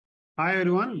Hi,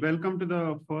 everyone. Welcome to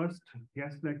the first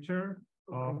guest lecture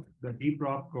of the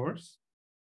DeepRob course.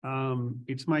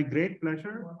 It's my great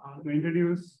pleasure to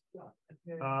introduce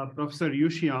Professor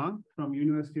Xiang from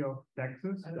University of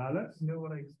Texas, Dallas.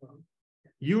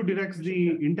 You directs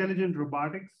the Intelligent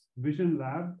Robotics Vision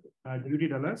Lab at UT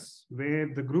Dallas, where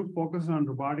the group focuses on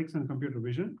robotics and computer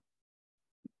vision.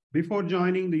 Before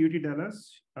joining the UT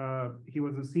Dallas, he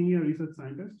was a senior research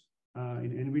scientist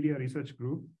in NVIDIA Research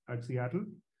Group at Seattle.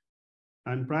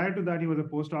 And prior to that, he was a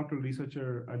postdoctoral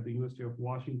researcher at the University of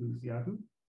Washington, Seattle.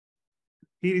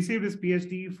 He received his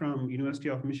PhD from University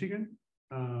of Michigan.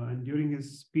 And during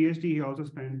his PhD, he also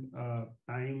spent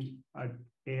time at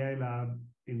AI Lab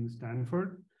in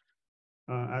Stanford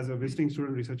as a visiting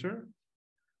student researcher.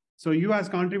 So you has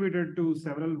contributed to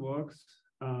several works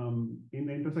in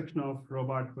the intersection of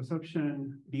robot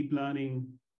perception, deep learning,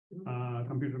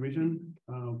 computer vision,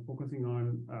 focusing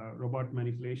on robot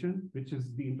manipulation, which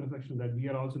is the intersection that we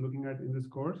are also looking at in this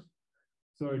course.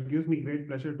 So it gives me great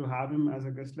pleasure to have him as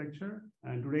a guest lecturer.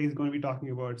 And today he's going to be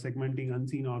talking about segmenting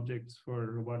unseen objects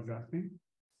for robot grasping.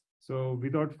 So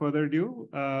without further ado,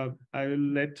 I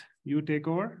will let you take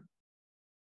over.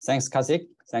 Thanks, Kasik.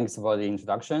 Thanks for the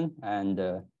introduction. And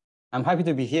I'm happy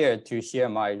to be here to share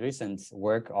my recent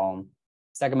work on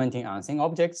segmenting unseen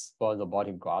objects for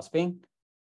robotic grasping.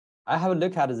 I have a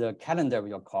look at the calendar of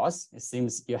your course. It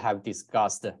seems you have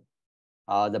discussed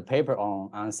the paper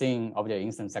on unseen object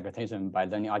instant segmentation by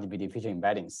learning RGBD feature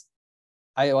embeddings.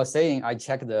 I was saying I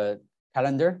checked the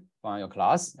calendar from your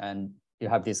class, and you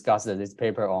have discussed this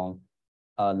paper on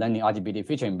learning RGBD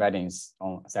feature embeddings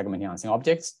on segmenting unseen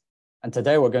objects. And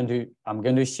today I'm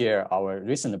going to share our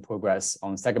recent progress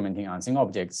on segmenting unseen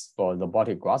objects for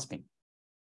robotic grasping.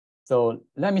 So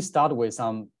let me start with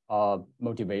some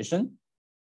motivation.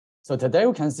 So today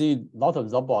we can see a lot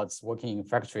of robots working in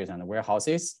factories and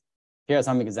warehouses. Here are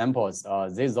some examples.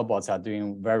 These robots are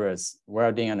doing various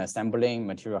welding and assembling,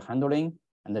 material handling,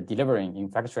 and delivering in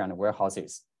factory and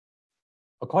warehouses.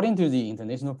 According to the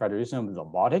International Federation of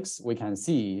Robotics, we can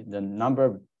see the number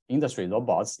of industry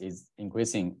robots is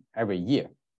increasing every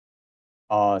year.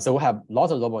 So we have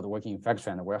lots of robots working in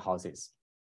factory and warehouses.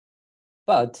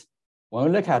 But when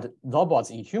we look at robots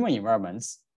in human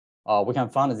environments, we can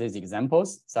find these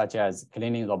examples, such as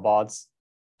cleaning robots,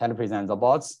 telepresence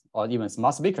robots, or even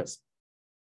smart speakers.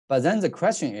 But then the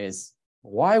question is,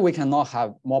 why we cannot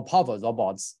have more powerful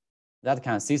robots that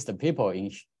can assist the people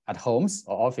at homes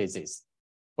or offices?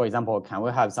 For example, can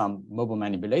we have some mobile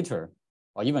manipulator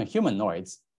or even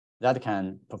humanoids that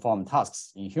can perform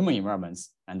tasks in human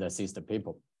environments and assist the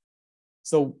people?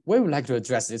 So we would like to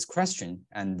address this question,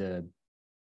 and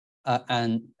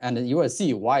you will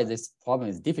see why this problem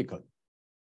is difficult.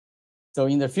 So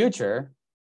in the future,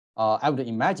 I would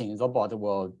imagine robots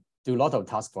will do a lot of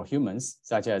tasks for humans,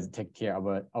 such as take care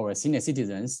of our senior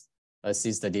citizens,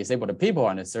 assist the disabled people,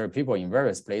 and serve people in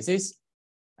various places.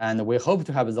 And we hope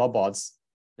to have robots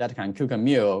that can cook a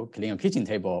meal, clean a kitchen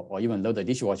table, or even load the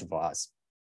dishwasher for us.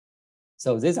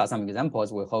 So these are some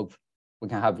examples. We hope we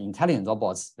can have intelligent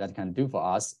robots that can do for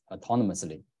us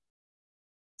autonomously.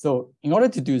 So in order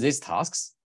to do these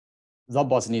tasks,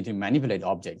 robots need to manipulate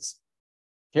objects.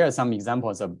 Here are some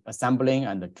examples of assembling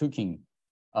and cooking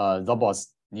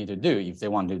robots need to do if they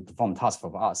want to perform tasks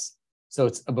for us. So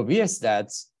it's obvious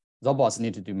that robots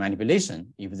need to do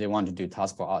manipulation if they want to do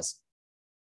tasks for us.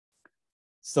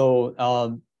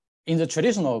 So in the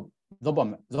traditional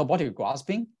robotic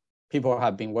grasping, people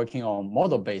have been working on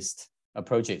model-based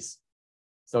approaches.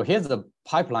 So here's the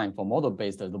pipeline for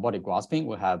model-based robotic grasping.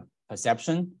 We have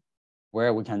perception,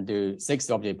 where we can do 6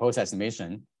 object pose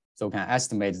estimation. So we can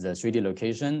estimate the 3D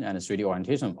location and the 3D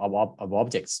orientation of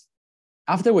objects.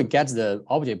 After we get the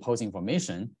object pose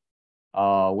information,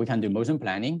 we can do motion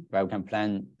planning, where we can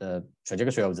plan the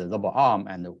trajectory of the robot arm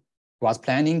and the grasp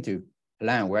planning to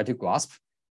plan where to grasp.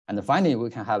 And finally, we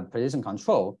can have precision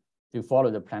control to follow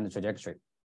the planned trajectory.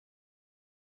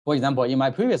 For example, in my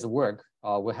previous work,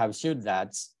 we have showed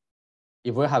that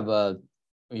if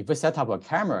we set up a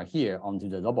camera here onto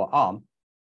the robot arm,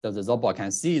 so the robot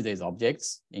can see these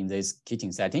objects in this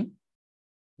kitchen setting,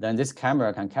 then this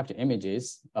camera can capture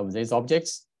images of these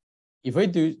objects. If we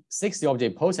do 60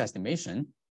 object pose estimation,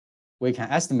 we can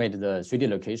estimate the 3D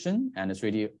location and the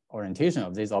 3D orientation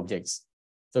of these objects.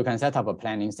 So we can set up a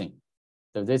planning scene.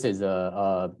 So this is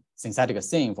a synthetic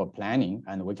scene for planning,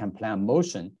 and we can plan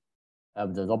motion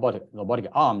of the robotic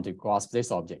arm to grasp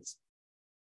these objects.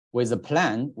 With the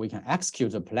plan, we can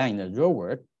execute the plan in the real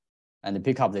world and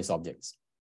pick up these objects.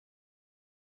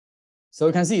 So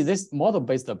you can see this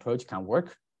model-based approach can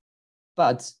work,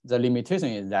 but the limitation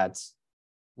is that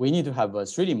we need to have a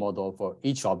 3D model for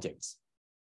each object.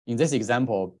 In this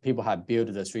example, people have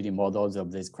built the 3D models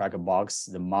of this cracker box,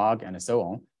 the mug, and so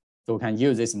on. So we can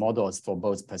use these models for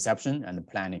both perception and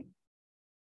planning.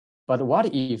 But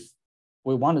what if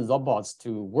we want the robots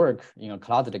to work in a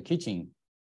cluttered kitchen,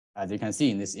 as you can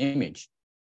see in this image?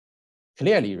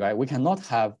 Clearly, right, we cannot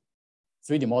have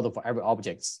 3D model for every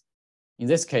object. In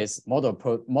this case,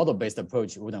 model-based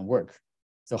approach wouldn't work.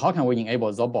 So how can we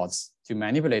enable robots to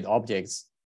manipulate objects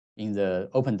in the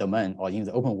open domain or in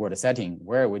the open world setting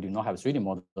where we do not have 3D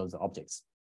models of objects?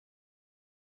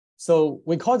 So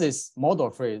we call this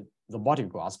model-free robotic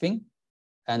grasping.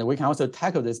 And we can also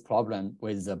tackle this problem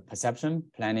with the perception,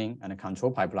 planning, and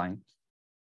control pipeline.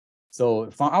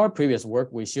 So from our previous work,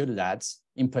 we showed that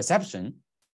in perception,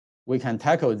 we can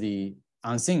tackle the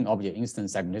unseen object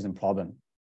instance segmentation problem.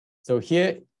 So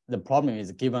here, the problem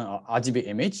is given an RGB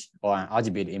image or an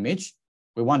RGB image.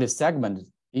 We want to segment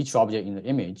each object in the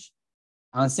image.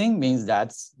 Unseen means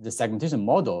that the segmentation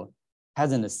model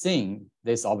hasn't seen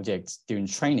this object during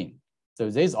training. So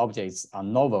these objects are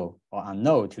novel or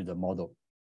unknown to the model.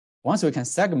 Once we can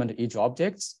segment each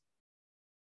object,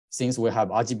 since we have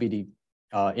RGB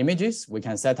images, we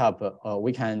can set up,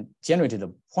 we can generate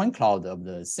the point cloud of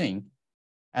the scene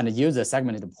and use the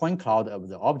segmented point cloud of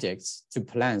the objects to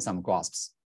plan some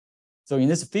grasps. So in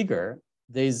this figure,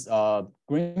 this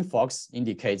green fox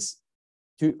indicates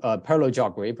two parallel jaw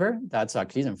gripper that's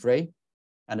collision free,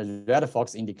 and the red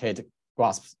fox indicate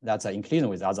grasps that's in collision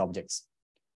with other objects.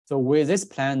 So with this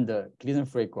planned collision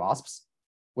free grasps,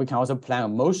 we can also plan a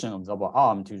motion of the robot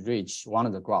arm to reach one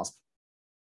of the grasps.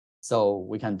 So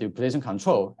we can do position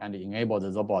control and enable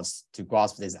the robots to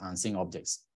grasp these unseen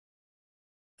objects.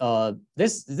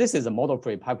 This is a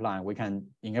model-free pipeline. We can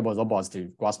enable robots to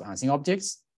grasp unseen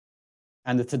objects.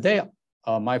 And today,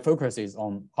 my focus is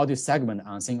on how to segment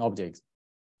unseen objects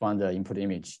from the input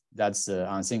image. That's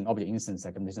the unseen object instance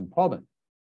segmentation problem.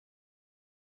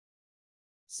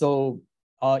 So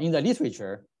in the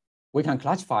literature, we can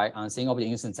classify unseen object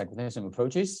instance segmentation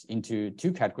approaches into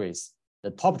two categories: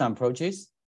 the top-down approaches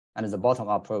and the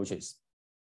bottom-up approaches.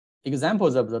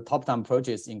 Examples of the top-down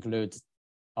approaches include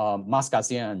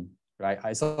Xiang, right?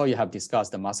 I saw you have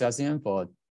discussed the Xiang for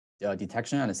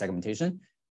detection and segmentation.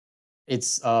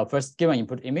 It's first given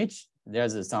input image.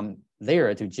 There's some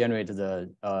layer to generate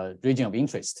the region of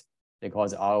interest. They call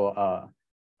it our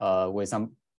with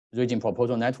some region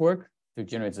proposal network to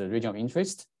generate the region of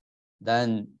interest.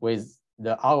 Then with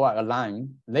the ROI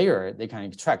align layer, they can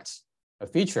extract a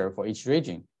feature for each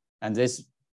region. And this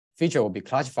feature will be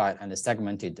classified and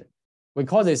segmented. We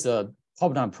call this a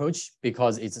top-down approach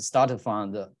because it's started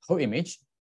from the whole image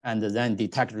and then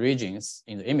detect regions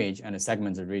in the image and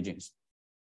segment the regions.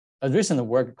 A recent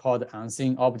work called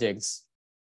Unseen Objects,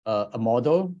 a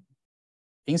model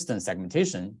instance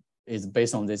segmentation is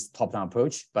based on this top-down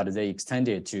approach, but they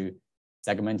extended it to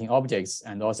segmenting objects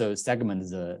and also segment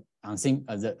the unseen,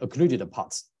 the occluded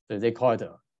parts. So they call it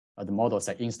the model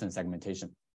instance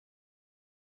segmentation.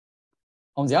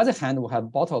 On the other hand, we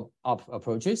have bottom-up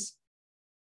approaches.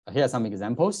 Here are some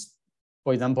examples.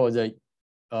 For example, the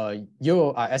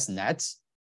URSnet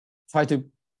try to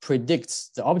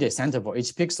predict the object center for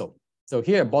each pixel. So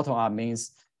here, bottom-up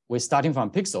means we're starting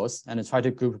from pixels and try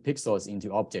to group pixels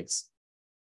into objects.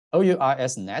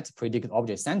 OURSnet predict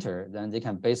object center, then they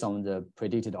can, based on the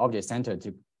predicted object center,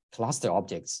 to cluster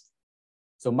objects.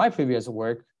 So my previous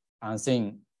work on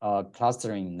seeing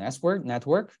clustering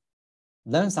network,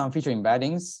 learn some feature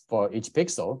embeddings for each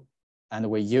pixel, and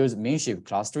we use mean-shift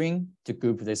clustering to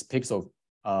group this pixel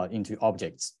into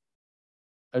objects.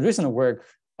 A recent work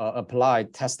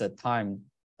applied tested time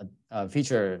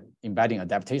feature embedding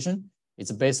adaptation.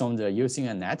 It's based on the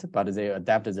Xiang net, but they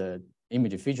adapted the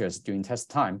image features during test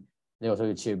time. They also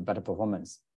achieve better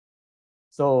performance.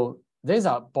 So these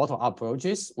are bottom-up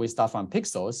approaches. We start from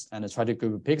pixels and try to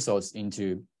group pixels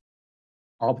into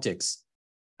objects.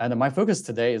 And my focus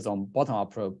today is on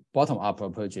bottom-up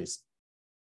approaches.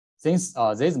 Since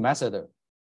this method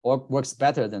works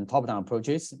better than top-down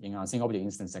approaches in unseen object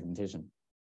instance segmentation.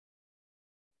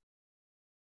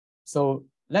 So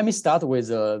let me start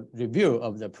with a review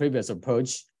of the previous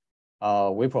approach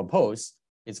we proposed.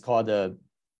 It's called the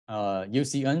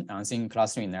UCN, Unseen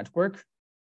Clustering Network.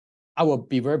 I will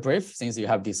be very brief since you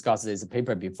have discussed this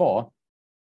paper before.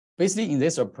 Basically, in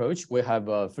this approach, we have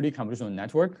a fully convolutional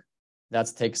network that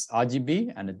takes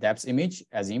RGB and depth image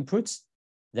as inputs.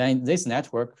 Then this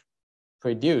network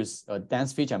produces a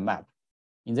dense feature map.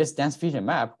 In this dense feature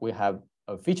map, we have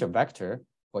a feature vector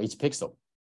for each pixel.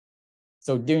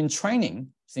 So during training,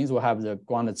 since we have the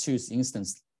ground truth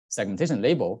instance segmentation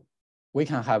label, we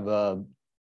can have a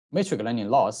metric learning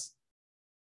loss.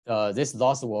 This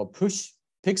loss will push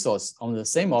pixels on the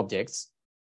same objects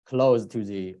close to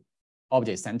the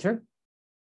object center,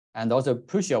 and also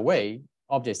push away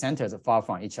object centers far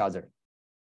from each other.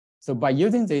 So by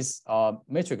using this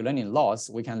matrix learning laws,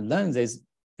 we can learn these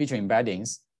feature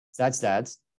embeddings such that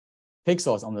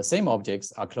pixels on the same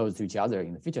objects are close to each other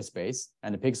in the feature space,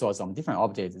 and the pixels on different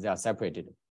objects, they are separated.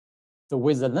 So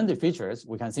with the learned features,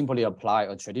 we can simply apply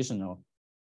a traditional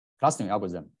clustering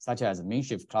algorithm, such as mean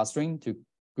shift clustering, to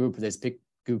group these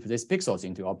pixels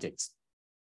into objects.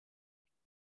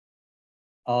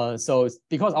 So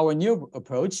because our new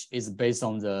approach is based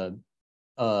on the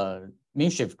mean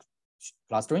shift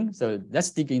clustering, so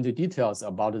let's dig into details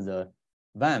about the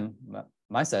Van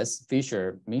Mises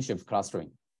Fisher mean shift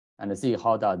clustering and see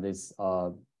how does this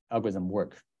algorithm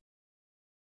work.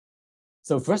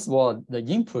 So first of all, the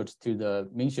input to the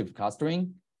mean shift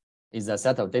clustering is a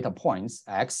set of data points,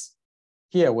 x.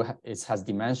 Here it has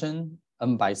dimension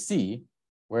n by c,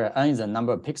 where n is the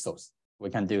number of pixels.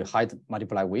 We can do height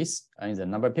multiplied width, n is the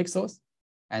number of pixels,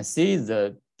 and c is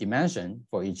the dimension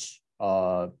for each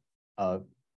pixel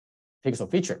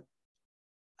feature.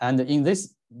 And in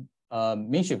this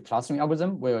mean shift clustering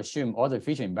algorithm, we assume all the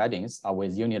feature embeddings are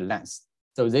with unit length.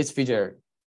 So this feature,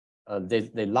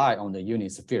 they lie on the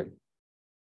unit sphere.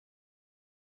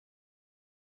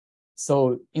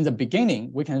 So in the beginning,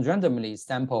 we can randomly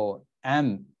sample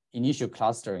m initial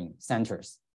clustering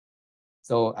centers.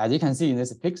 So as you can see in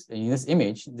this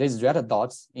image, these red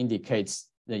dots indicates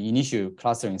the initial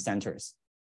clustering centers.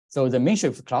 So the mean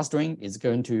shift clustering is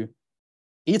going to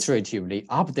iteratively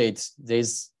update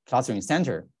this clustering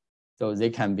center so they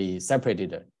can be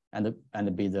separated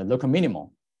and be the local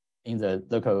minimum in the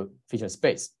local feature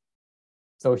space.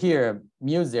 So here,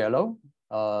 mu0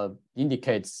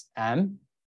 indicates m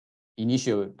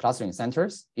initial clustering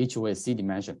centers, each with c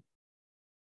dimension.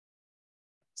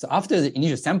 So after the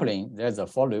initial sampling, there's a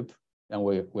for loop, and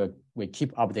we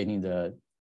keep updating the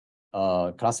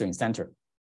clustering center.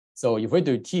 So if we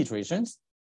do t iterations,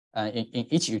 in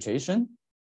each iteration,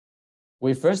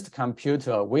 we first compute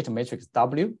a weight matrix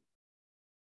W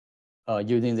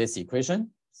using this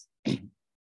equation. So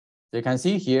you can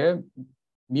see here,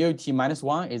 mu t minus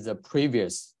 1 is the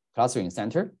previous clustering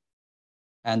center,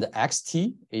 and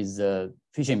xt is the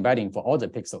feature embedding for all the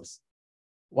pixels.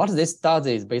 What this does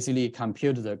is basically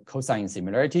compute the cosine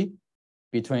similarity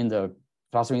between the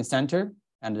clustering center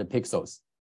and the pixels.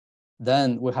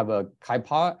 Then we have a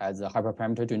chi-par as a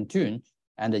hyperparameter to tune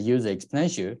and use the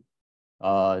exponential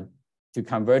to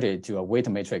convert it to a weight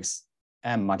matrix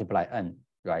m multiply n,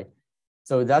 right?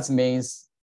 So that means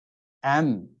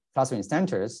m clustering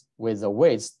centers with the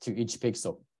weights to each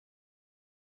pixel.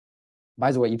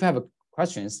 By the way, if you have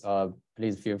questions,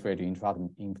 please feel free to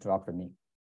interrupt me.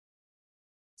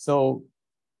 So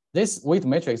this weight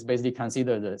matrix basically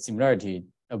considers the similarity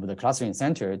of the clustering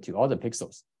center to all the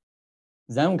pixels.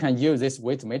 Then we can use this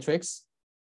weight matrix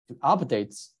to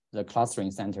update the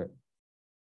clustering center.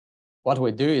 What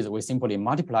we do is we simply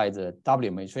multiply the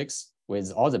W matrix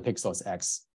with all the pixels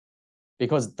x.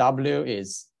 Because W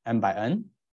is n by n,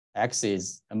 x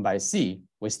is n by c,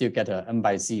 we still get a n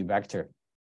by c vector.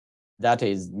 That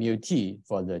is mu t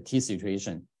for the t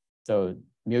situation. So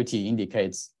mu t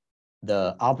indicates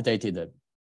the updated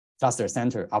cluster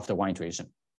center after one iteration.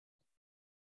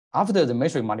 After the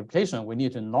matrix multiplication, we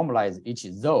need to normalize each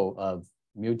row of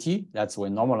mu t. That's we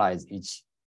normalize each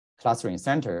clustering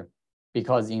center,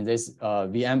 because in this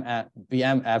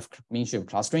VMF mean shift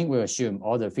clustering, we assume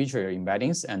all the feature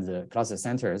embeddings and the cluster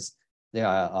centers, they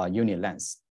are unit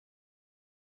length.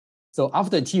 So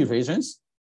after t iterations,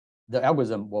 the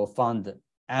algorithm will find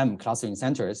m clustering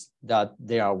centers that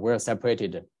they are well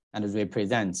separated and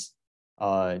represent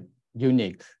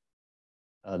unique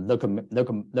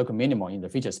local minimum in the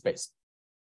feature space.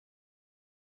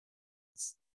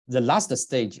 The last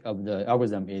stage of the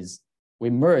algorithm is we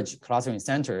merge clustering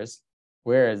centers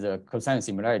where the cosine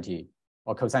similarity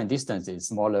or cosine distance is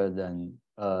smaller than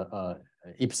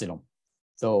epsilon.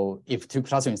 So if two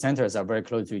clustering centers are very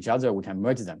close to each other, we can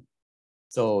merge them.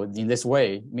 So in this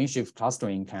way, mean shift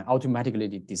clustering can automatically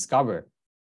discover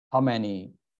how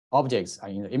many objects are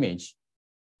in the image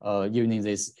using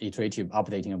this iterative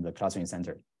updating of the clustering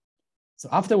center. So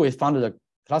after we found the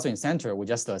clustering center, we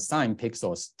just assign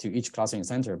pixels to each clustering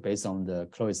center based on the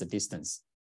closest distance.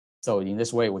 So in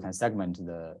this way, we can segment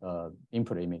the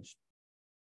input image.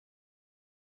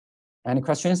 Any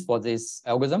questions for this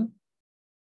algorithm?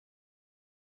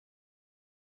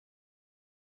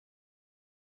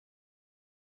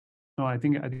 No, I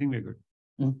think we're good.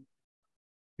 Mm.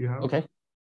 You have? Okay.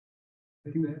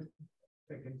 I think the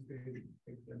second stage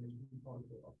explanation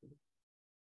also after.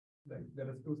 Like there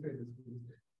are two stages.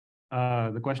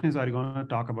 The question is, are you going to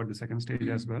talk about the second stage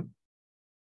as well?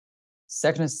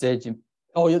 Second stage,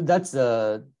 oh, that's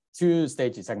the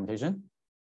two-stage segmentation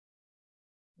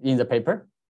in the paper.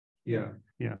 Yeah.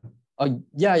 Oh,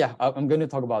 yeah. I'm going to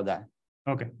talk about that.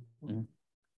 Okay. Mm-hmm.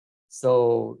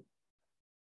 So,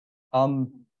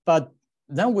 but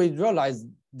then we realized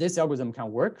this algorithm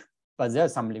can work, but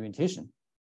there's some limitation.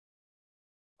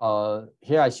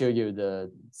 Here I show you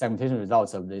the segmentation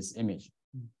results of this image.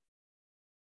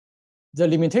 The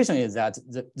limitation is that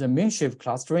the mean shift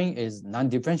clustering is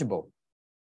non-differentiable.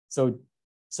 So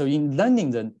in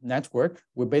learning the network,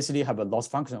 we basically have a loss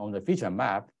function on the feature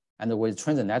map, and we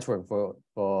train the network for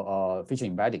feature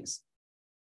embeddings.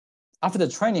 After the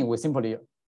training, we simply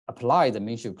apply the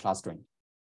mean shift clustering.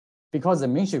 Because the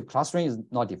mean shift clustering is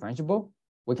not differentiable,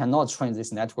 we cannot train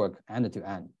this network end to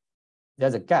end.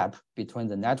 There's a gap between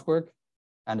the network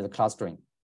and the clustering.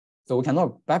 So we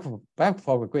cannot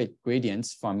backpropagate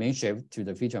gradients from mean shift to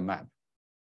the feature map.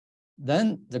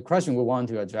 Then the question we want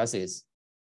to address is,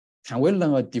 can we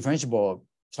learn a differentiable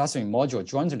clustering module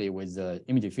jointly with the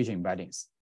image feature embeddings?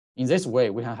 In this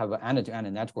way, we can have an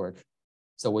end-to-end network.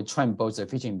 So we train both the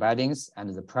feature embeddings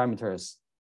and the parameters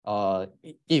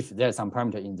if there's some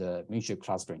parameter in the mean shift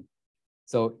clustering.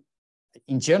 So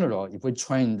in general, if we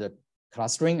train the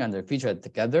clustering and the feature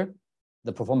together,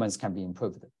 the performance can be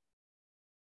improved.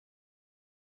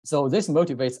 So this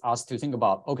motivates us to think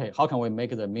about, okay, how can we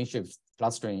make the mean shift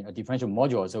clustering a differential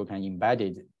module so we can embed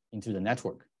it into the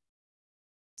network?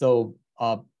 So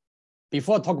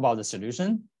before I talk about the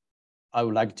solution, I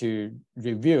would like to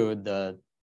review the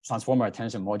transformer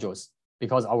attention modules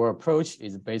because our approach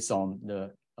is based on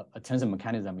the attention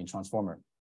mechanism in transformer.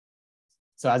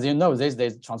 So as you know, these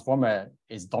days transformer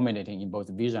is dominating in both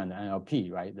vision and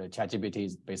NLP, right? The ChatGPT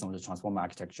is based on the transformer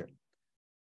architecture.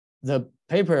 The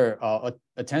paper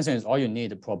attention is all you need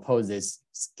to propose this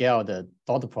scaled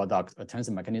dot product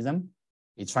attention mechanism.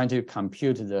 It's trying to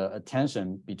compute the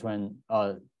attention between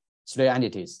three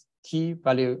entities, key,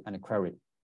 value, and query.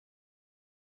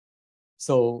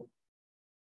 So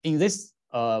in this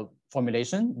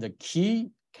formulation, the key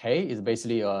K is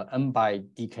basically a n by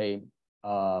dk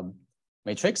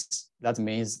matrix. That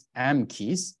means m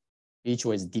keys, each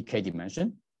with dk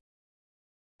dimension.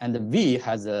 And the V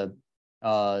has a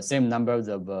same number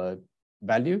of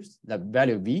values. The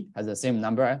value V has the same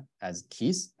number as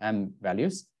keys, m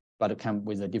values, but it comes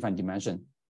with a different dimension.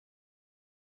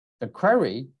 The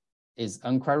query is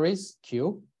n queries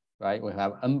Q, right? We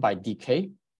have n by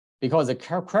dk. Because the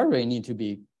query need to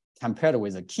be compared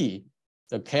with the key,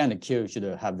 the K and the Q should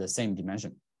have the same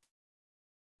dimension.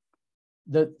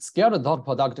 The scaled dot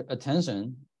product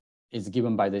attention is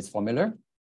given by this formula.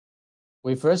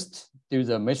 We first do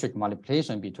the matrix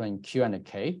multiplication between Q and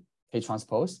K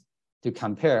transpose, to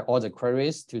compare all the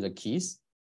queries to the keys.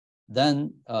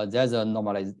 Then there's a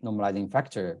normalizing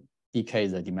factor, dk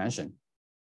is the dimension.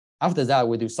 After that,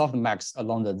 we do softmax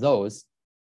along the rows.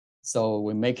 So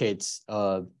we make it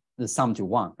the sum to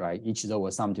 1, right? Each row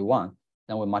will sum to 1.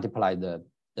 Then we multiply the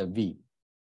V.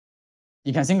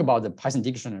 You can think about the Python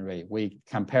dictionary. We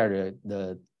compare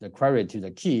the query to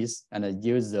the keys and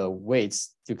use the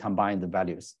weights to combine the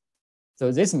values.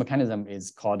 So this mechanism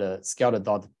is called a scaled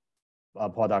dot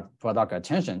product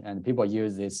attention, and people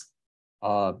use this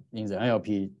in the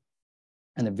NLP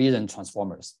and the vision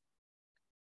transformers.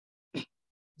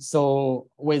 So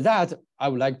with that, I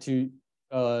would like to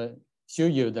show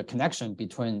you the connection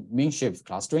between mean shift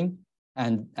clustering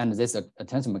and this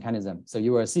attention mechanism. So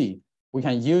you will see we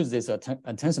can use this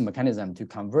attention mechanism to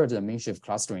convert the mean shift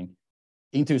clustering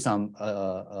into some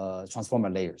transformer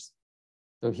layers.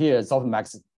 So here,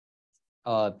 softmax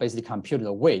basically compute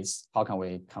the weights. How can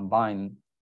we combine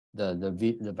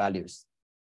the values?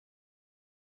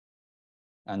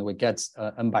 And we get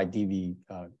n by dv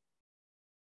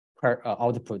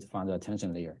output from the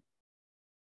attention layer.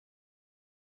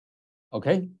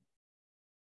 Okay.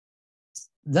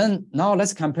 Then now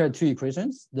let's compare two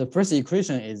equations. The first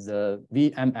equation is the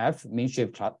VMF mean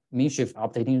shift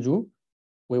updating rule.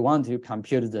 We want to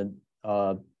compute the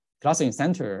clustering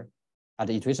center at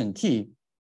the iteration t,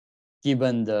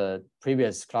 given the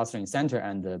previous clustering center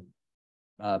and the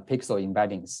pixel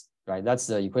embeddings. Right, that's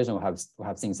the equation we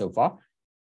have seen so far.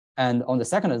 And on the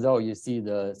second row, you see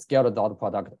the scaled dot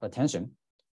product attention.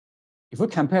 If we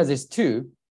compare these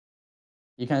two,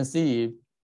 you can see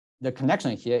the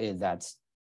connection here is that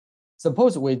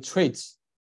suppose we treat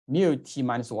mu t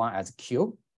minus 1 as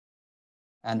Q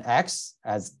and X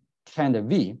as K and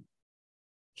V,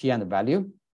 key and value.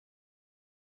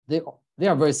 They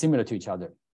are very similar to each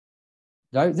other.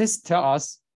 Right? This tells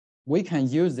us we can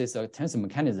use this attention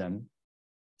mechanism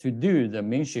to do the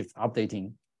mean shift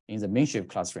updating in the mean shift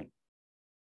clustering.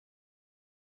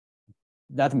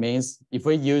 That means if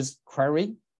we use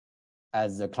query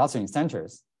as the clustering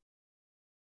centers,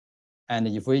 and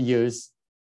if we use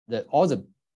all the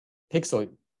pixel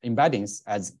embeddings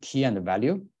as key and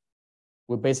value,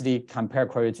 we basically compare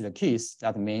query to the keys.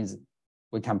 That means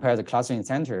we compare the clustering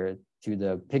center to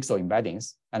the pixel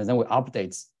embeddings, and then we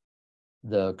update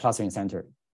the clustering center.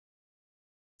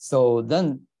 So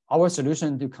then our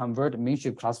solution to convert mean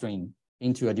shift clustering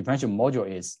into a differential module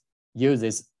is use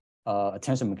this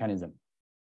attention mechanism.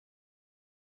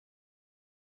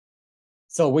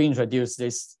 So we introduced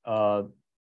this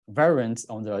variant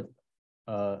on the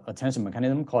attention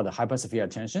mechanism called the hypersphere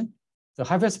attention. The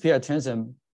hypersphere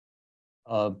attention,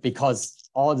 because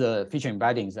all the feature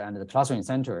embeddings and the clustering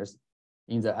centers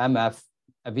in the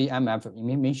VMF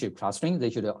mean shift clustering, they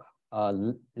should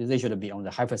be on the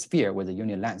hypersphere with the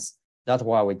unit length. That's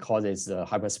why we call this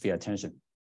hypersphere attention.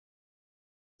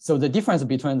 So the difference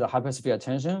between the hypersphere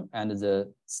attention and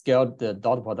the scaled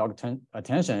dot product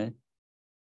attention,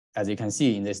 as you can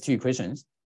see in these two equations.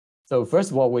 So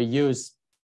first of all, we use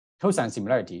cosine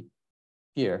similarity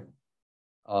here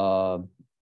to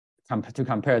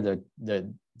compare the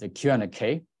Q and the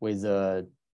K with the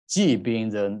G being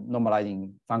the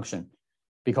normalizing function,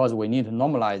 because we need to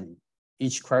normalize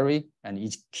each query and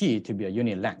each key to be a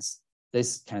unit length.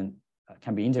 This can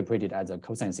be interpreted as a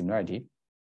cosine similarity.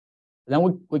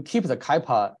 Then we keep the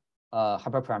kappa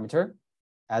hyperparameter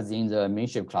as in the mean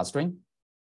shift clustering.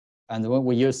 And when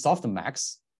we use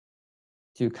softmax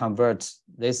to convert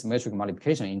this metric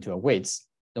multiplication into a weights,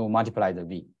 then we multiply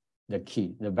the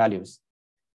values.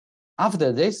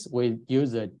 After this, we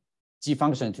use the G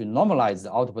function to normalize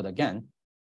the output again,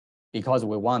 because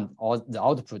we want all the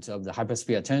output of the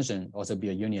hypersphere attention also be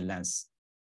a unit length.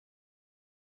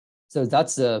 So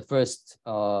that's the first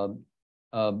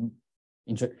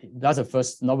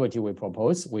novelty we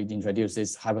propose. We introduce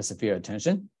this hypersphere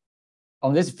attention.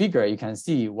 On this figure, you can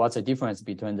see what's the difference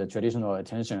between the traditional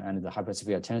attention and the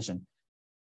hypersphere attention.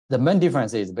 The main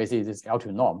difference is basically this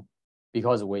L2 norm,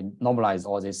 because we normalize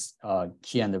all this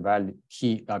key and the value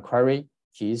query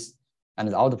keys and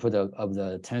the output of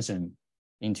the attention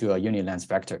into a unit length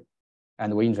vector,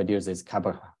 and we introduce this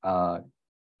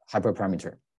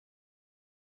hyperparameter.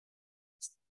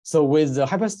 So with the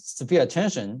hypersphere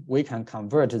attention, we can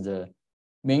convert the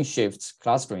mean shift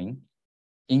clustering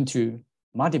into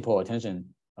multiple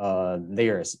attention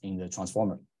layers in the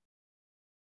transformer.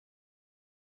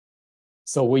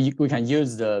 So we can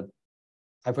use the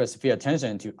hypersphere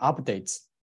attention to update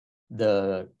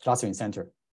the clustering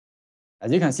center.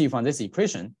 As you can see from this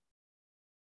equation,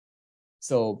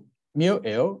 so mu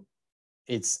L,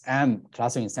 it's M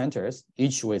clustering centers,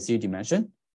 each with 3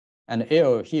 dimension, and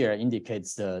L here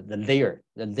indicates the layer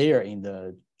in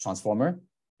the transformer.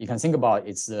 You can think about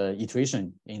it's the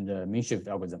iteration in the mean shift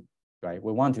algorithm, right?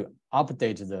 We want to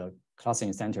update the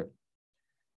clustering center.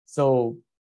 So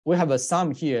we have a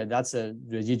sum here, that's a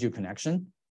residual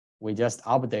connection. We just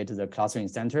update the clustering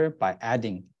center by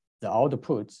adding the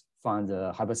output from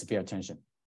the hypersphere attention.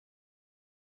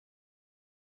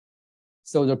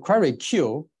 So the query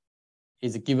Q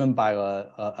is given by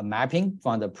a mapping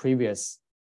from the previous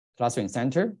clustering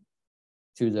center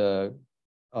to the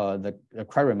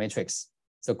query matrix.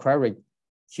 So query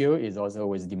Q is also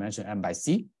with dimension M by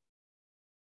C.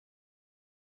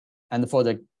 And for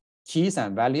the keys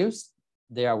and values,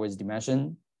 they are with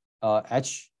dimension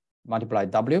H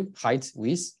multiplied W, height,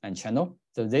 width, and channel.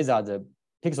 So these are the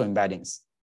pixel embeddings.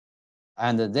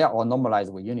 And they are all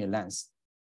normalized with unit length.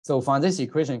 So from this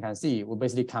equation, you can see we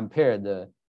basically compare the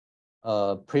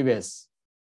previous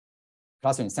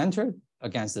clustering center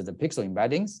against the pixel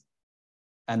embeddings,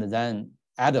 and then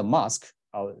add a mask.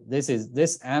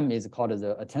 This M is called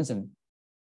the attention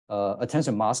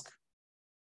mask.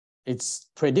 It's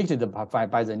predicted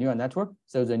by the neural network.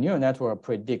 So the neural network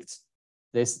predicts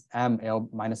this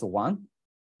ML-1.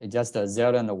 It's just a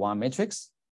 0 and a 1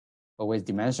 matrix, but with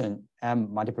dimension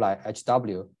M multiply HW.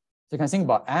 So you can think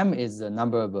about M is the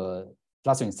number of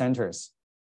clustering centers,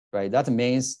 right? That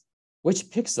means which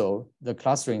pixel the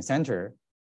clustering center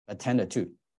attended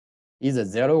to, either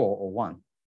 0 or 1.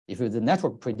 If the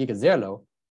network predicts 0,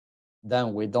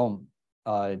 then we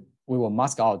will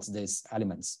mask out these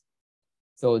elements.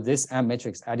 So this M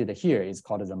matrix added here is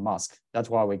called the mask. That's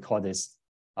why we call this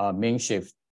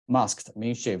masked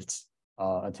mean shift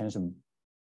attention.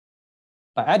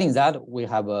 By adding that, we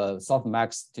have a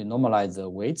softmax to normalize the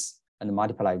weights and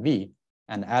multiply V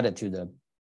and add it to the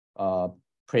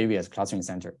previous clustering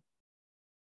center.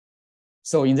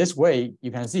 So in this way,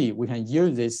 you can see we can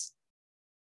use this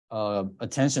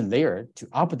attention layer to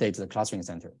update the clustering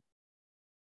center.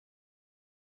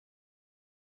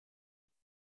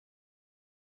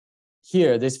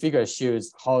 here, this figure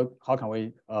shows how can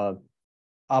we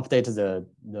update the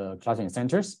clustering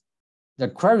centers. The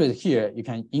query here, you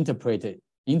can interpret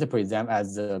them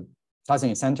as the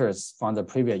clustering centers from the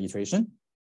previous iteration.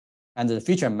 And the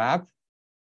feature map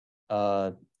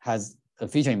has a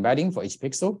feature embedding for each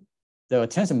pixel. The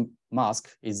attention mask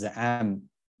is the M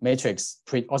matrix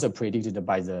also predicted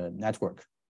by the network.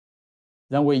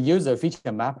 Then we use the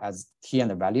feature map as key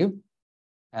and value,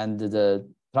 and the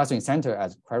clustering center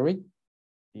as query.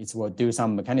 It will do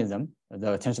some mechanism,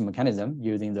 the attention mechanism,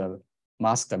 using the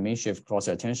mask mean shift cross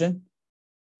attention.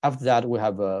 After that, we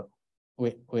have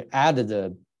we add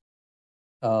the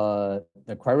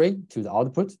query to the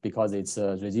output because it's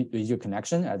a residual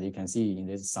connection, as you can see in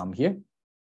this sum here.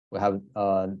 We have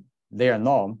layer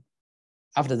norm.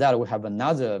 After that, we have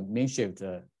another mean shift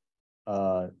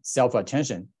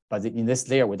self-attention, but in this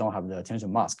layer, we don't have the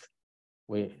attention mask.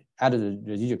 We added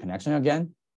the residual connection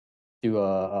again, do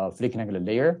a fully connected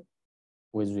layer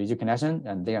with residual connection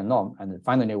and layer norm, and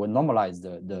finally, we normalize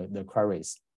the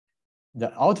queries. The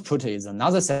output is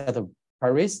another set of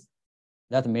queries.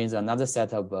 That means another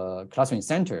set of clustering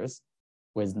centers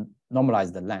with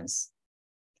normalized length.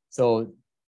 So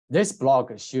this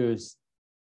block shows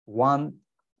one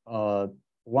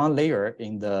layer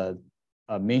in the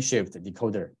mean shift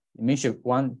decoder. Mean shift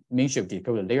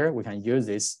decoder layer. We can use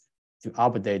this to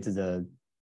update the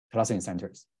clustering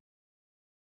centers.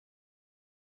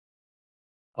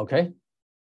 Okay.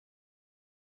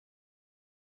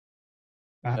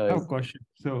 I have a question.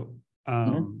 So,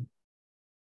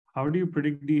 how do you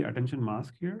predict the attention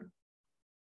mask here?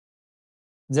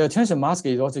 The attention mask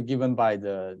is also given by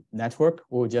the network.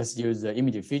 We'll just use the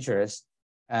image features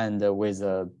and with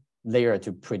a layer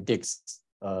to predict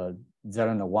 0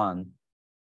 and 1.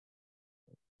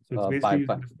 So it's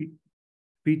basically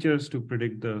features to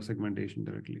predict the segmentation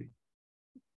directly.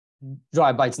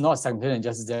 Right, but it's not segmentation,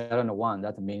 just 0 and 1.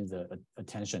 That means the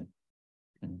attention.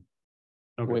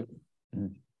 Okay.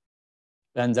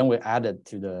 And then we add it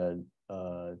to the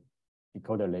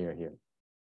decoder layer here.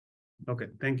 Okay,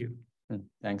 thank you.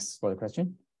 Thanks for the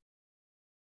question.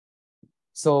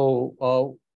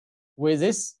 So with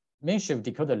this mean shift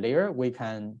decoder layer, we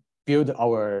can build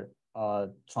our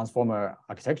transformer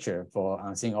architecture for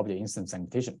unseen object instant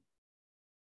segmentation.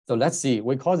 So let's see,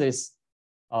 we call this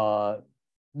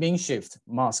mean shift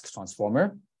mask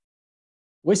transformer.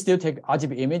 We still take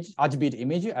RGB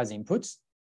image as input.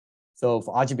 So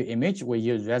for RGB image, we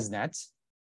use ResNet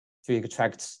to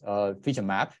extract feature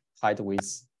map, height,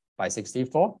 width by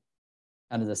 64.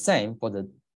 And the same for the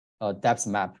depth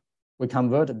map. We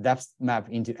convert depth map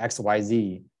into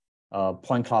XYZ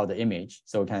point cloud image.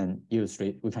 So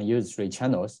we can use three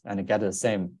channels and get the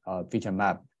same feature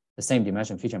map, the same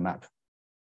dimension feature map.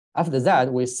 After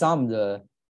that, we sum the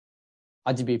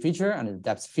RGB feature and the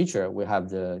depth feature. We have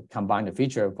the combined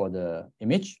feature for the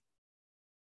image.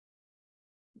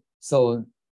 So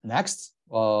next,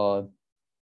 we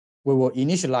will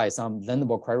initialize some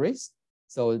learnable queries.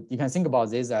 So you can think about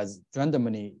this as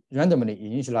randomly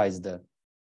initialized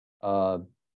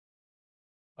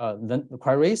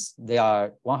queries. They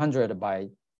are 100 by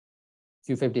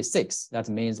 256. That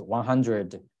means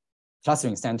 100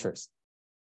 clustering centers.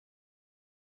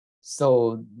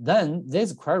 So then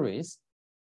these queries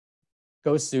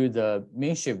go through the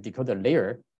mean shift decoder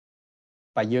layer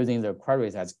by using the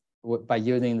queries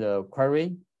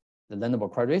the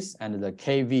learnable queries and the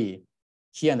KV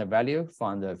key and value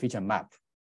from the feature map.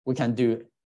 We can do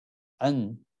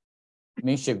n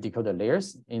mean shift decoder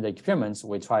layers. In the experiments,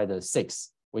 we tried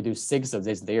 6. We do 6 of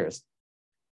these layers.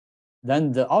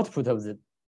 Then the output of the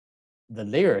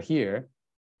layer here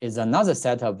is another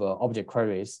set of object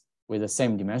queries with the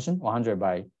same dimension, 100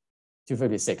 by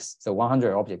 256. So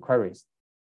 100 object queries.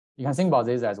 You can think about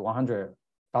this as 100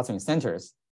 clustering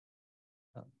centers.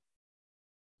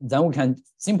 Then we can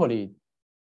simply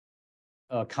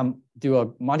do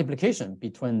a multiplication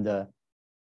between the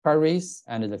queries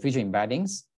and the feature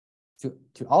embeddings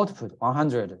to output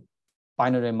 100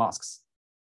 binary masks.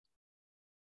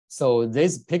 So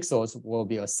these pixels will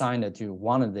be assigned to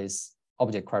one of these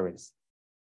object queries.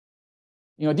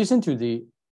 In addition to the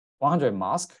 100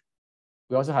 mask,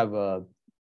 we also have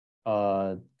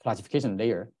a classification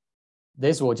layer.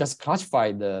 This will just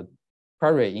classify the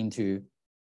query into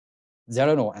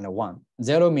 0 and 1.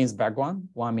 0 means background,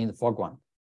 1 means foreground.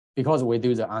 Because we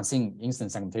do the unseen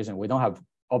instant segmentation, we don't have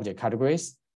object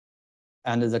categories.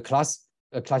 And the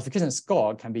classification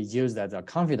score can be used as a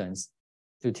confidence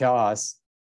to tell us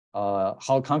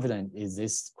how confident is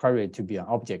this query to be an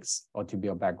object or to be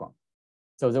a background.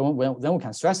 So then we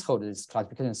can threshold this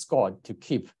classification score to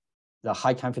keep the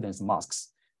high confidence masks.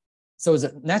 So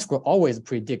the network always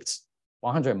predicts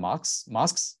 100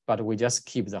 masks, but we just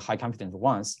keep the high confidence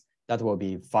ones. That will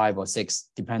be 5 or 6,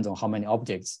 depends on how many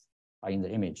objects are in the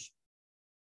image.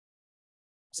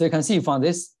 So you can see from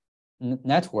this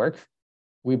network,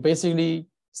 we basically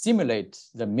simulate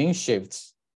the mean shift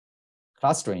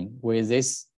clustering with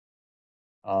this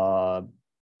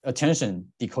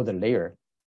attention decoder layer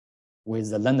with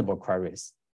the learnable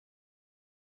queries.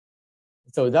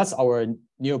 So that's our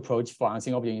new approach for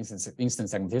unseen object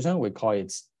instance segmentation. We call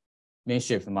it mean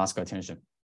shift mask attention.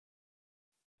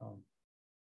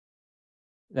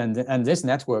 And this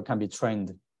network can be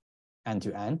trained end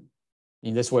to end.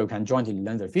 In this way, we can jointly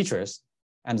learn the features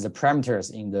and the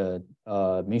parameters in the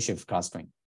mean shift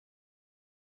clustering.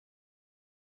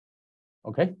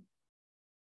 Okay.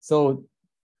 So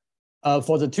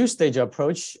for the two-stage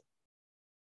approach,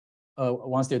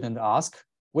 one student asked,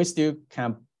 we still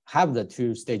can have the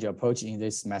two-stage approach in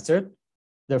this method.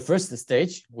 The first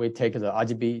stage, we take the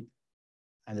RGB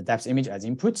and the depth image as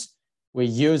inputs. We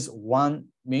use one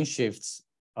mean shift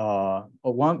or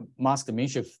one masked mean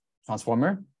shift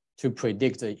transformer to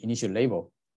predict the initial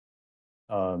label.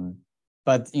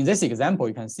 But in this example,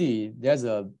 you can see there's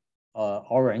a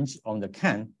orange on the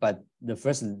can, but the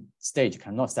first stage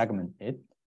cannot segment it.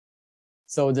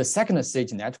 So the second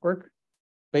stage network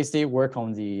basically work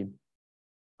on the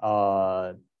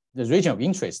region of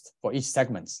interest for each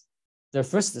segment. The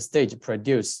first stage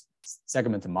produce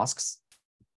segment masks.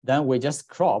 Then we just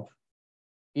crop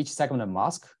each segment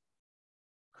mask,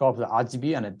 crop the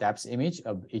RGB and the depth image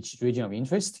of each region of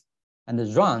interest,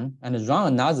 and run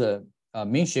another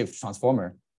mean shift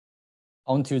transformer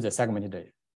onto the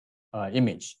segmented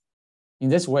image. In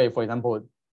this way, for example,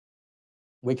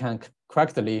 we can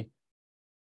correctly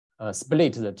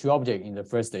split the two objects in the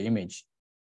first image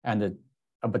and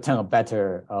obtain a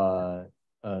better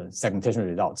segmentation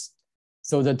results.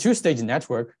 So the two-stage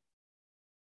network,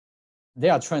 they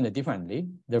are trained differently.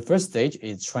 The first stage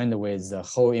is trained with the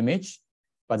whole image,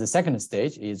 but the second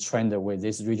stage is trained with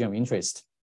this region of interest.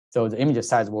 So the image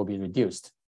size will be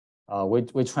reduced.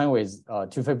 We train with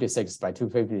 256 by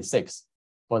 256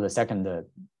 for the second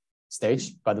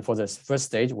stage, but for the first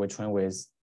stage, we train with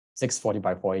 640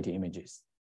 by 480 images.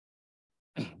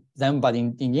 Then, but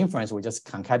in inference, we just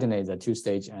concatenate the two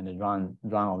stage and run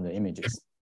on the images.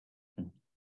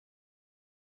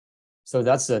 So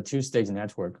that's a two-stage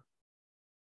network.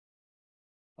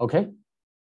 Okay.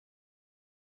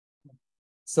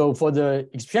 So for the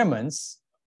experiments,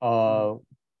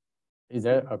 is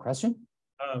there a question?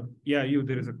 Yeah,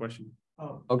 there is a question.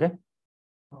 Okay.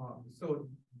 So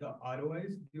the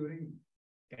ROIs during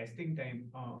testing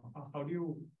time, how do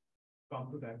you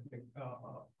come to that? Like,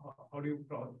 how do you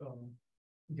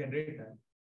generate that?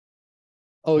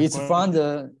 Oh, it's from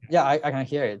the, yeah, I can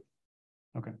hear it.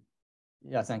 Okay.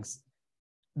 Yeah, thanks.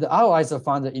 The ROIs are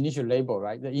from the initial label,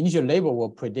 right? The initial label will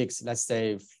predict, let's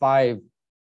say, 5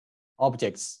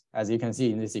 objects, as you can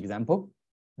see in this example.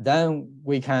 Then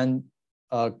we can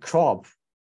crop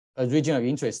a region of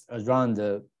interest around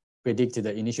the predicted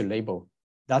initial label.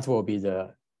 That will be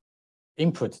the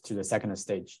input to the second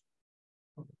stage.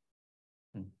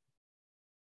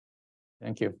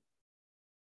 Thank you.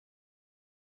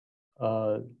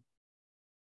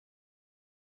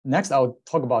 Next, I'll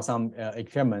talk about some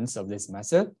experiments of this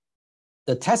method.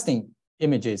 The testing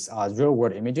images are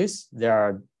real-world images. There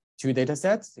are 2 data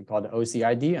sets called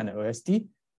OCID and OSD.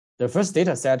 The first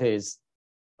data set is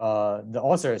the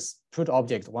authors put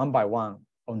objects one by one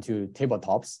onto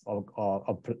tabletops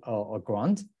or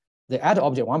ground. They add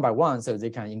object one by one so they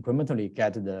can incrementally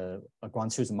get the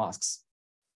ground truth masks.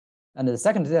 And the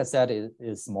second data set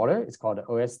is smaller. It's called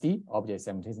OSD, Object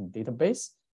Segmentation Database.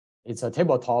 It's a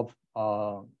tabletop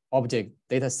object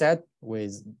data set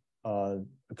with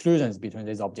occlusions between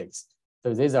these objects.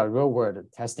 So these are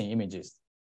real-world testing images.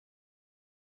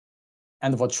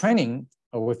 And for training,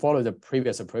 we follow the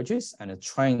previous approaches and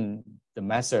train the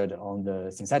method on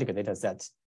the synthetic data set.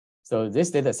 So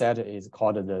this data set is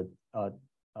called the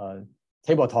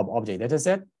tabletop object data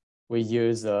set. We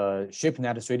use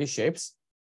ShapeNet 3D shapes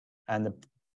and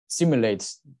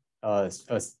simulate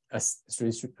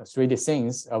 3D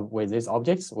scenes with these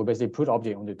objects. We basically put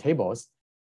object onto tables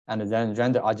and then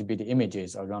render RGB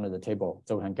images around the table.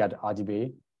 So we can get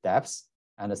RGB depths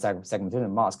and the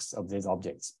segmentation masks of these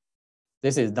objects.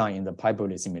 This is done in the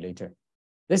PyBullet simulator.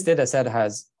 This data set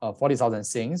has 40,000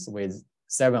 scenes with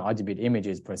 7 RGB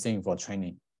images per scene for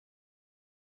training.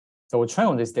 So we train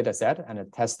on this data set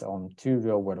and test on 2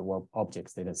 real-world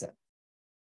objects data set.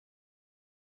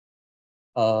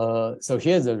 So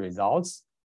here's the results.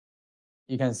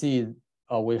 You can see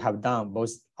we have done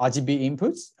both RGB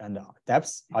inputs and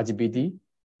depths, RGBD,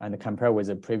 and compare with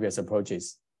the previous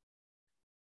approaches.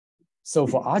 So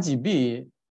for RGB,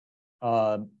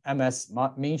 MS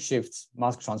mean shift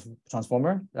mask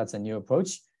transformer, that's a new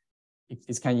approach.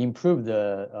 It can improve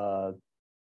the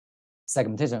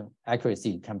segmentation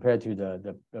accuracy compared to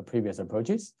the previous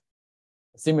approaches.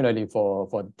 Similarly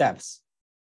for depth,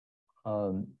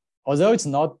 although it's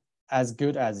not as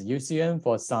good as UCN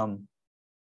for some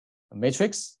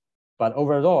matrix, but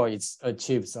overall it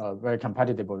achieves very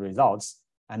competitive results.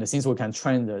 And since we can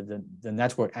train the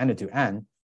network end to end,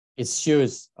 it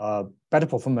shows better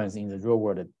performance in the real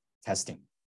world testing.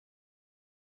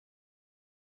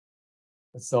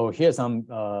 So here's some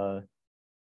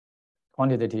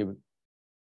qualitative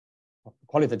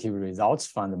results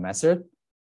from the method.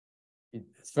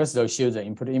 First, they'll show the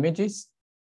input images.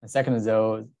 And second,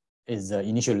 though, is the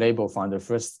initial label from the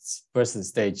first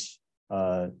stage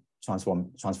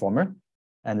transformer.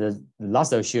 And the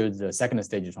last, they'll show the second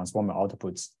stage transformer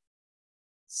outputs.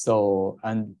 So,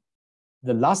 and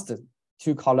the last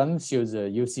two columns show the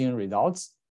UCN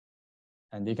results.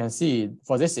 And you can see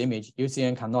for this image,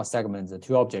 UCN cannot segment the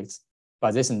two objects,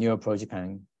 but this new approach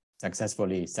can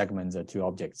successfully segment the two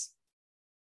objects.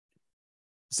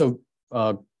 So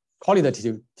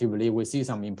qualitatively, we see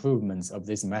some improvements of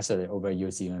this method over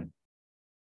UCN.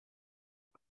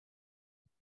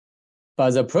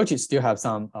 But the approaches still have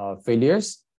some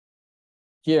failures.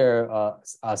 Here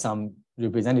are some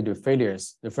representative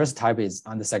failures. The first type is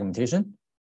under segmentation.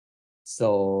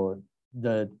 So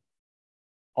the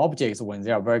objects, when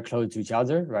they are very close to each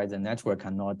other, right, the network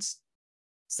cannot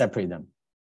separate them.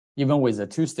 Even with the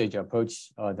two-stage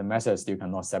approach, the method still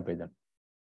cannot separate them.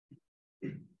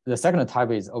 The second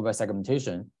type is over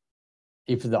segmentation.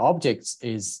 If the object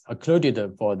is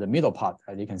occluded for the middle part,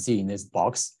 as you can see in this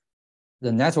box,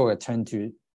 the network tend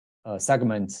to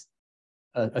segment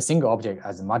a single object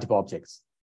as multiple objects.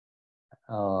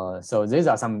 So these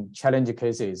are some challenging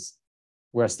cases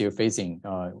we're still facing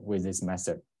with this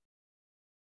method.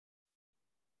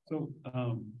 So,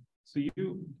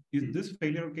 is this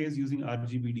failure case using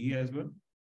RGBD as well?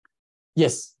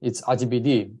 Yes, it's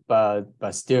RGBD, but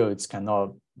still it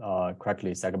cannot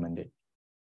correctly segment it.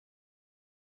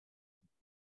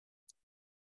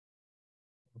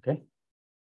 Okay.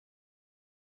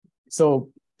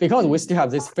 So because we still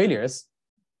have these failures,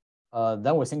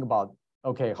 then we think about,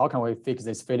 okay, how can we fix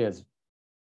these failures?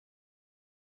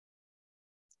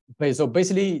 Okay, so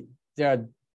basically there are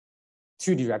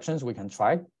two directions we can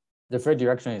try. The first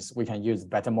direction is we can use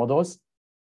better models.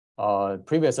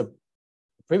 Previously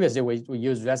we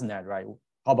used ResNet, right?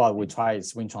 How about we try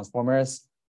swing transformers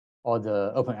or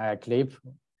the OpenAI clip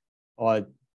or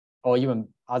even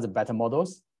other better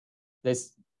models?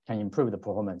 This can improve the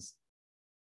performance.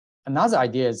 Another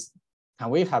idea is, can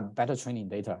we have better training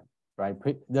data, right?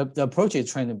 The approach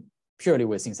is trained purely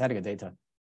with synthetic data.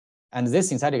 And these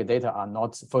synthetic data are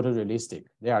not photorealistic.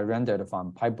 They are rendered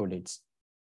from pipe bullets.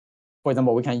 For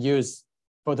example, we can use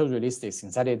photorealistic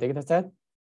synthetic data set.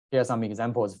 Here are some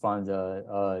examples from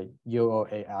the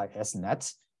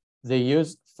UOAISnet. They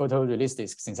use photorealistic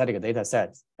synthetic data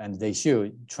sets, and they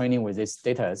show training with these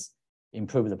data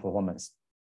improve the performance.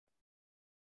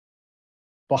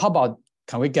 But how about,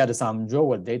 can we get some real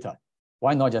world data?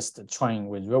 Why not just train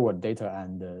with real world data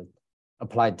and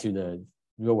apply it to the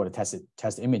real world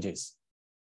test images?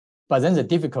 But then the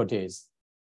difficulty is,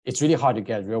 it's really hard to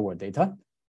get real world data.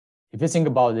 If you think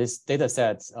about this data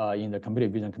sets in the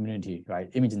computer vision community, right?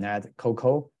 ImageNet,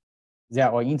 COCO, they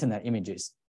are all internet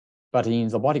images. But in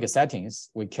robotic settings,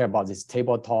 we care about this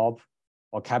tabletop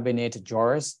or cabinet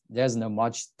drawers. There's not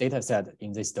much data set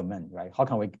in this domain, right? How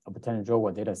can we obtain real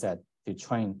world data set to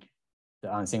train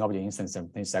the unseen object instance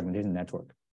segmentation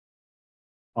network?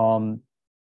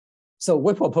 So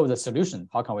we propose a solution.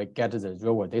 How can we get the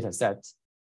real world data set?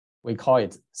 We call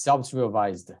it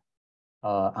self-supervised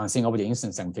unseen object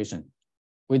instance segmentation.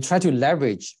 We try to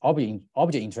leverage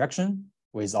object interaction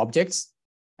with objects,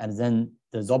 and then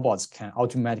the robots can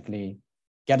automatically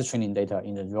get training data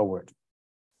in the real world.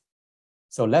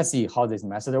 So let's see how this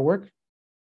method works.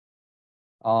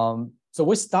 So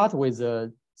we start with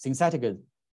the synthetic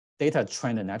data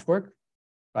trained network,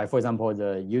 right? For example,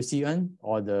 the UCN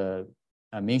or the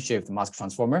mean shift mask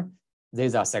transformer.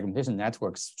 These are segmentation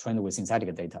networks trained with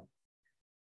synthetic data.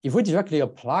 If we directly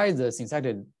apply the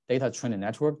synthetic data trained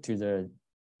network to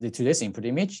this input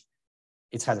image,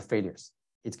 it has failures.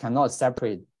 It cannot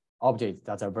separate objects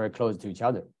that are very close to each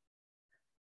other.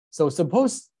 So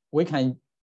suppose we can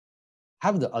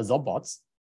have the robots,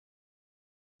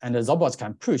 and the robots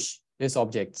can push these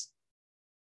objects.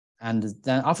 And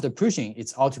then after pushing,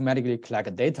 it's automatically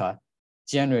collect data,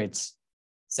 generates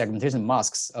segmentation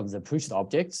masks of the pushed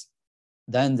objects.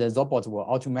 Then the robot will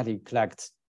automatically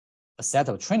collect a set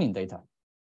of training data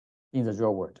in the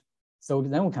real world. So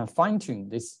then we can fine-tune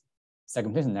this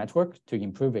segmentation network to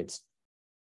improve it,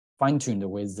 fine-tuned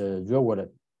with the real world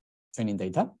training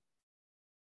data.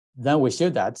 Then we show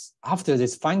that after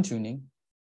this fine-tuning,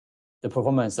 the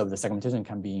performance of the segmentation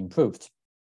can be improved.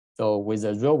 So with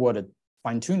the real world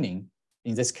fine-tuning,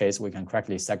 in this case, we can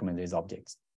correctly segment these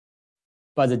objects.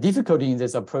 But the difficulty in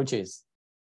this approach is,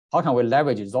 how can we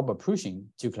leverage robot pushing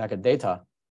to collect data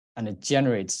and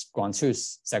generate ground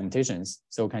truth segmentations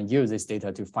so we can use this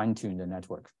data to fine-tune the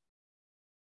network?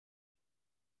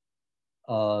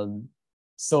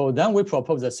 So then we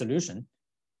propose a solution.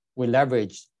 We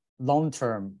leverage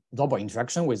long-term robot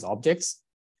interaction with objects.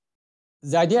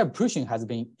 The idea of pushing has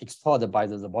been explored by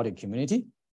the robotic community,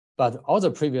 but all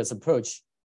the previous approach,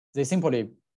 they simply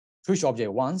push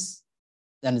object once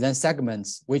and then segment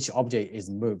which object is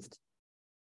moved.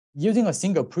 Using a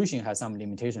single pushing has some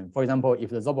limitation. For example, if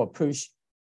the robot push,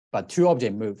 but two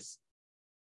objects moves,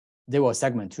 they will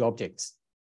segment two objects.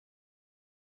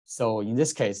 So in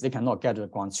this case, they cannot get the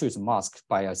ground truth mask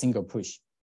by a single push.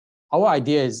 Our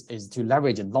idea is to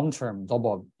leverage a long-term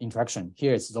robot interaction.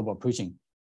 Here is robot pushing.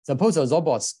 Suppose the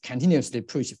robots continuously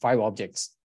push 5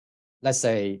 objects. Let's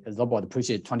say a robot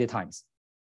pushes 20 times.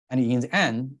 And in the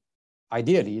end,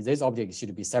 ideally, these objects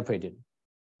should be separated.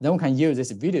 Then we can use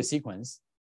this video sequence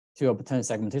to obtain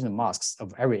segmentation masks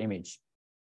of every image.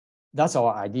 That's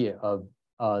our idea of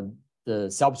the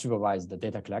self-supervised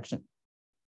data collection.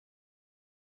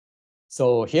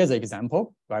 So here's an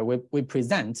example, right? We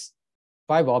present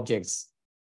 5 objects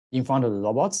in front of the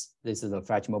robots. This is a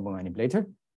fetch mobile manipulator.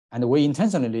 And we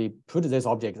intentionally put these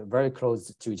objects very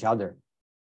close to each other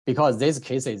because these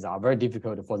cases are very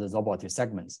difficult for the robot to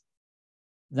segment.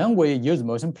 Then we use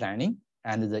motion planning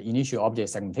and the initial object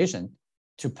segmentation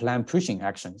to plan pushing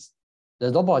actions.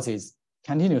 The robot is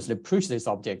continuously push these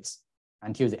objects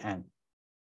until the end.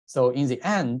 So in the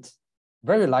end,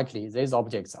 very likely these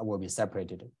objects will be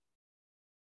separated.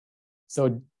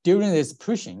 So during this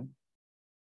pushing,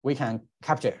 we can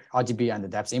capture RGB and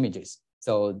depth images.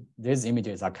 So these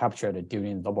images are captured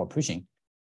during robot pushing.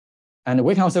 And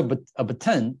we can also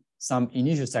obtain some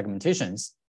initial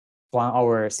segmentations from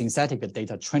our synthetic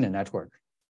data training network.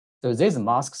 So these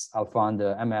masks are from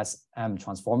the MSM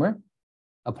transformer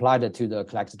applied to the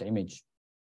collected image.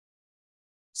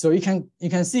 So you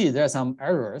can see there are some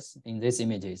errors in these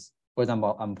images. For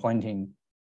example, I'm pointing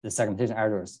the segmentation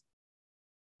errors.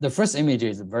 The first image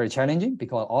is very challenging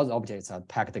because all the objects are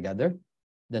packed together.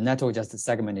 The network just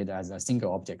segmented as a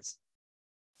single object.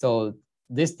 So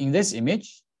in this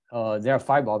image, there are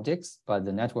 5 objects, but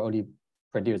the network only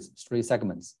produced 3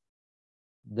 segments.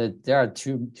 There are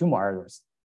two more errors.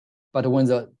 But when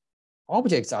the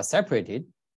objects are separated,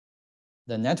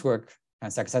 the network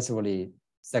can successfully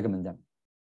segment them.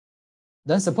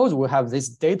 Then suppose we have this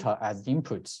data as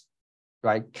inputs,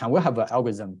 right? Can we have an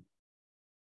algorithm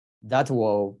that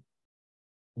will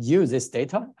use this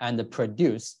data and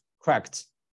produce correct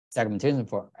segmentation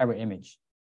for every image?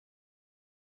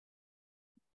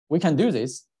 We can do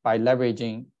this by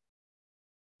leveraging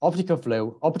optical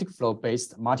flow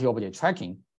based multi-object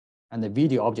tracking and the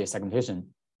video object segmentation.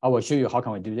 I will show you how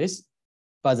can we do this.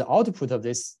 But the output of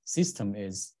this system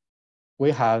is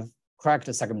we have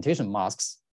correct segmentation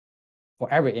masks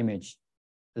for every image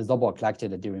the robot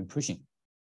collected during pushing.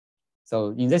 So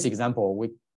in this example,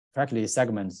 we correctly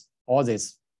segment all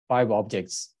these 5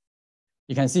 objects.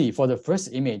 You can see for the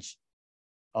first image,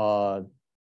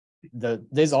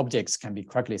 these objects can be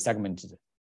correctly segmented.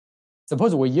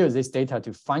 Suppose we use this data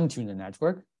to fine-tune the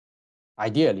network.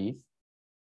 Ideally,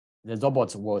 the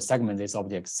robots will segment these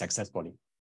objects successfully.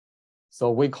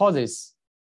 So we call this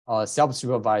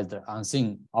self-supervised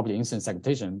unseen object instance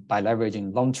segmentation by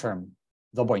leveraging long-term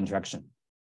robot interaction.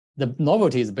 The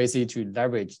novelty is basically to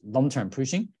leverage long-term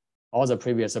pushing. All the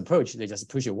previous approach, they just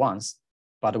push it once,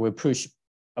 but we push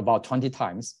about 20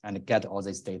 times and get all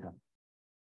this data.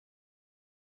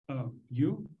 Are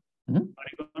you going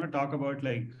to talk about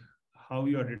like how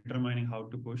you are determining how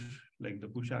to push, like the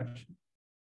push action?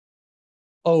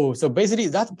 Oh, so basically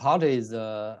that part is,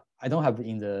 I don't have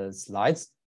in the slides,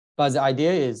 but the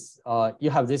idea is you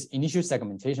have this initial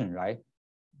segmentation, right?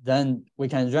 Then we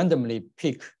can randomly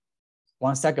pick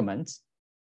one segment.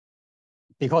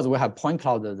 Because we have point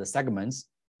cloud the segments,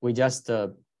 we just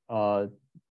do a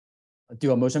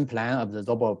motion plan of the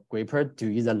robot gripper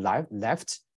to either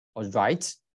left or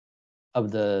right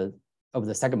of the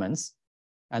segments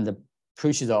and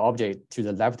push the object to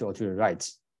the left or to the right.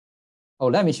 Oh,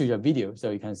 let me show you a video so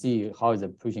you can see how the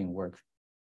pushing work.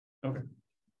 Okay.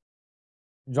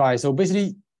 Right, so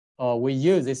basically we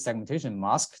use this segmentation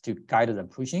mask to guide the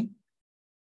pushing.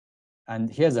 And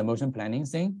here's the motion planning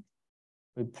thing.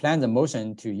 We plan the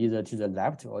motion to either to the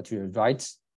left or to the right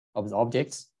of the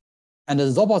objects. And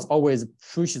the robot always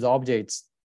pushes the objects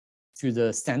to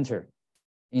the center.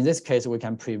 In this case, we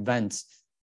can prevent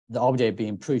the object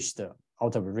being pushed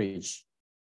out of reach.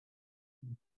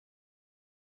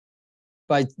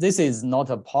 But this is not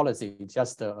a policy,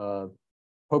 just a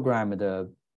program.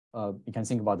 You can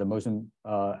think about the motion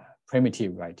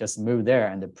primitive, right? Just move there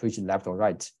and push left or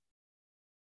right.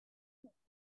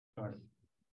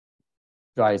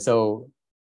 Right. So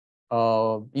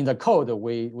in the code,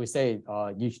 we say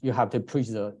you have to push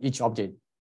each object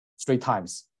 3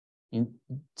 times.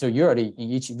 So usually in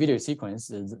each video sequence,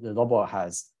 the robot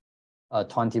has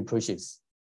 20 pushes.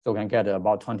 So we can get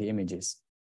about 20 images.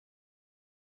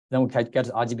 Then we can get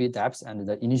RGB depths and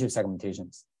the initial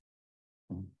segmentations.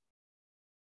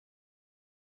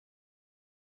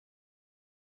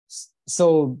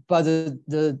 So, but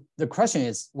the question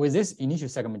is, with this initial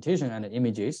segmentation and the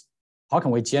images, how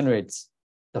can we generate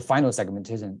the final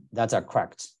segmentation that are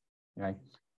correct, right?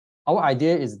 Our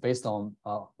idea is based on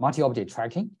multi-object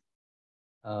tracking.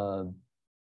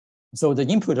 So the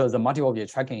input of the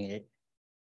multi-object tracking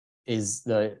is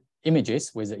the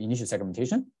images with the initial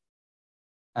segmentation.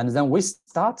 And then we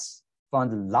start from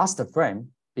the last frame,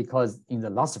 because in the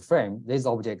last frame, these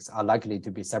objects are likely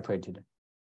to be separated.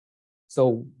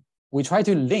 So we try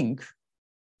to link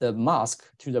the mask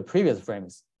to the previous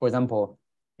frames. For example,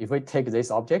 if we take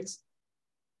these objects,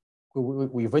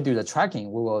 if we do the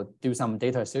tracking, we will do some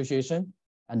data association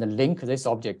and link these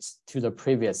objects to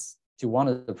one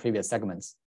of the previous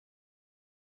segments,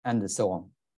 and so on,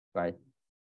 right?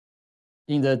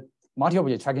 In the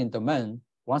multi-object tracking domain,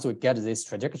 once we get this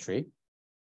trajectory,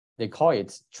 they call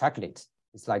it tracklet.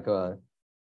 It's like a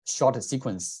short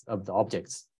sequence of the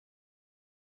objects.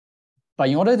 But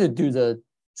in order to do the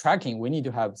tracking, we need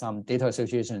to have some data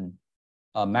association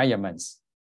measurements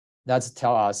that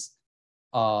tell us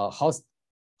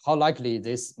how likely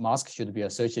this mask should be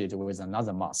associated with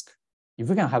another mask. If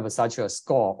we can have such a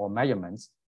score or measurements,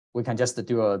 we can just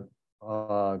do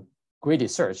a greedy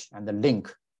search and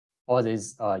link all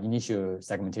these initial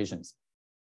segmentations.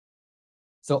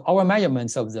 So our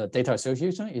measurements of the data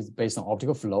association is based on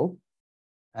optical flow,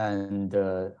 and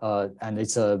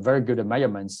it's a very good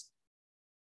measurements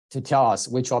to tell us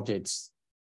which objects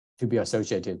to be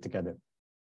associated together.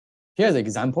 Here's the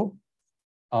example.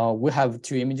 We have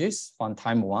 2 images from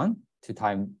time 1 to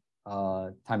time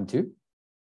 2,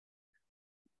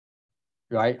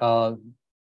 right?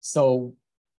 So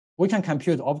we can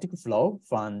compute optical flow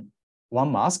from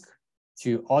one mask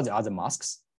to all the other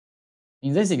masks.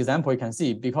 In this example, you can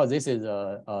see, because this is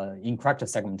a incorrect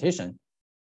segmentation,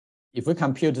 if we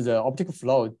compute the optical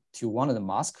flow to one of the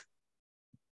masks,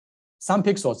 some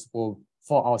pixels will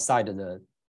fall outside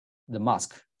the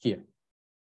mask here,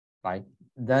 right?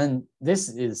 Then this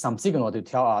is some signal to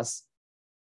tell us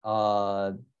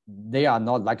they are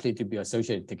not likely to be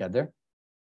associated together,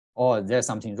 or there's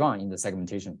something wrong in the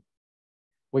segmentation.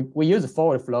 We use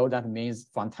forward flow, that means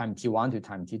from time T1 to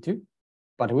time T2,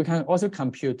 but we can also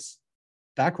compute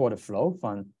backward flow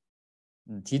from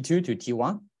T2 to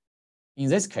T1. In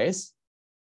this case,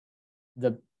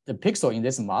 the pixel in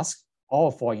this mask all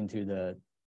fall into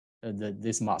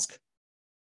this mask.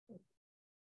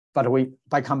 But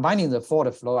by combining the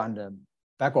forward flow and the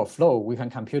backward flow, we can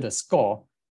compute a score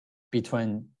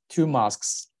between 2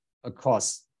 masks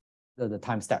across the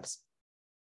time steps.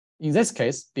 In this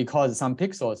case, because some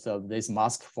pixels of this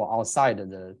mask fall outside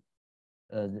the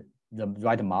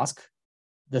right mask,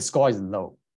 the score is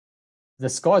low. The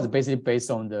score is basically based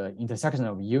on the intersection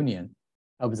of union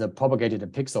of the propagated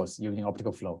pixels using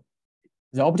optical flow.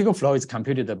 The optical flow is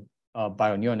computed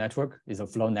by a neural network. It's a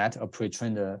flow net, a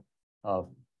pre-trained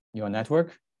neural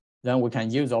network. Then we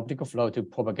can use optical flow to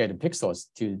propagate pixels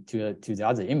to the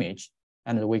other image,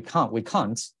 and we count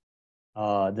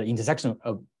the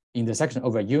intersection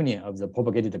over union of the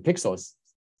propagated pixels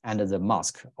and the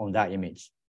mask on that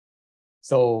image.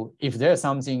 So if there's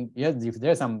some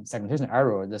segmentation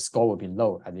error, the score will be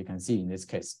low, as you can see in this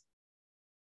case.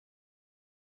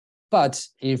 But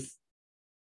if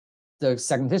the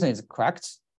segmentation is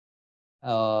correct,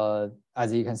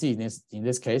 as you can see in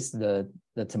this case, the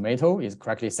tomato is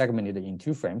correctly segmented in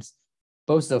 2 frames.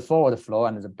 Both the forward flow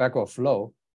and the backward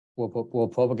flow will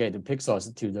propagate the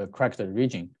pixels to the correct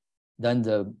region. Then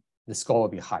the score will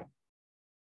be high.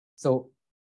 So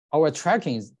our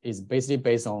tracking is basically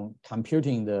based on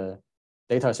computing the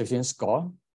data association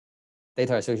score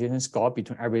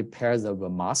between every pairs of a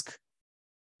mask,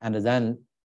 and then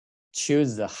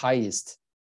choose the highest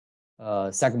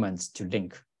segments to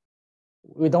link.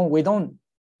 We don't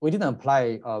we didn't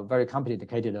apply a very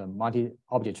complicated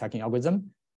multi-object tracking algorithm.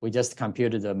 We just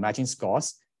computed the matching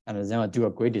scores and then do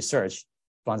a graded search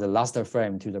from the last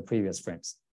frame to the previous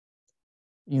frames.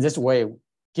 In this way,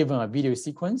 given a video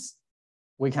sequence,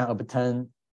 we can obtain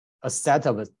a set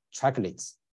of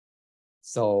tracklets.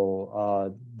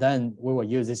 So then we will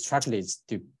use these tracklets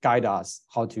to guide us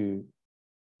how to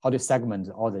segment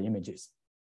all the images.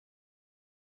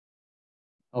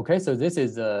 Okay, so this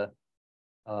is the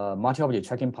multi-object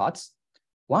tracking part.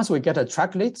 Once we get a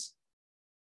tracklet,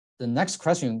 the next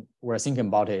question we're thinking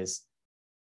about is,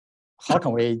 how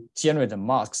can we generate the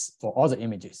masks for all the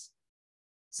images?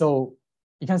 So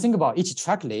you can think about each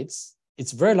tracklet,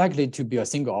 it's very likely to be a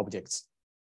single object.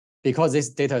 Because this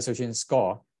data association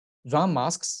score, run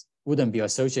masks wouldn't be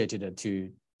associated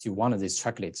to one of these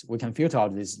tracklets. We can filter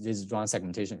out these run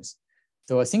segmentations.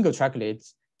 So a single tracklet,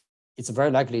 it's very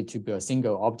likely to be a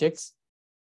single object.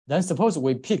 Then suppose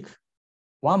we pick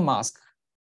one mask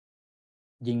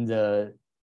in the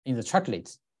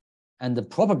tracklet and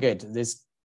propagate this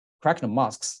correct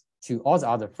masks to all the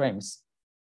other frames.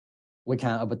 We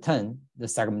can obtain the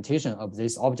segmentation of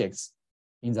these objects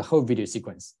in the whole video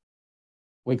sequence.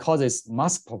 We call this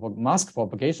mask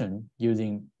propagation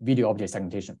using video object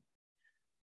segmentation.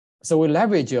 So we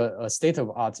leverage a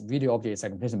state-of-the-art video object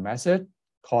segmentation method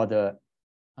called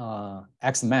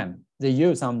XMEM. They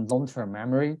use some long-term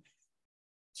memory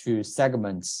to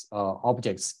segment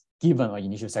objects given an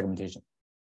initial segmentation.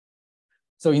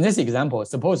 So in this example,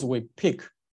 suppose we pick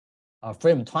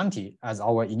frame 20 as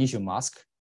our initial mask.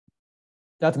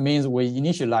 That means we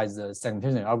initialize the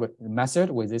segmentation method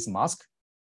with this mask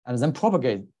and then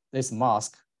propagate this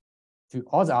mask to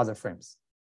all the other frames.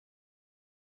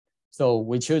 So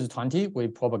we choose 20, we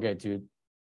propagate to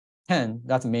 10.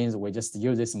 That means we just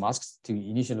use these masks to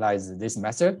initialize this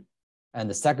method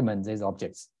and segment these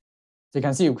objects. So you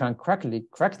can see you can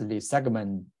correctly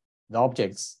segment the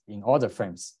objects in all the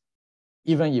frames,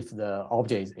 even if the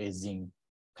object is in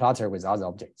clutter with other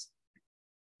objects.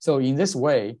 So in this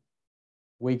way,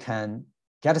 we can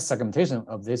get a segmentation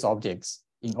of these objects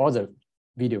in all the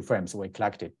video frames we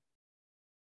collected.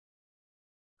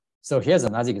 So here's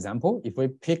another example. If we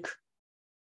pick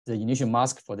the initial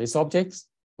mask for these objects,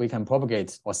 we can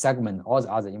propagate or segment all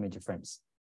the other image frames.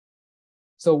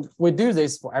 So we do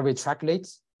this for every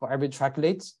tracklet. For every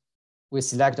tracklet, we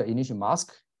select the initial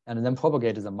mask and then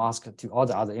propagate the mask to all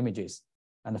the other images.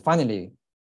 And finally,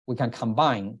 we can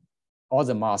combine all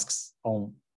the masks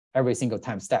on every single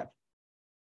time step.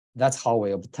 That's how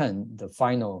we obtain the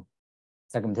final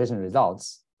segmentation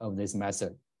results of this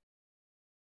method.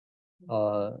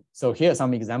 So here are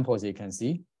some examples you can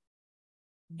see.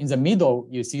 In the middle,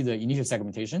 you see the initial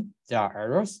segmentation. There are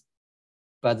errors,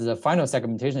 but the final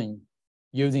segmentation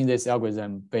using this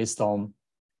algorithm based on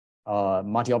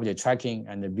multi-object tracking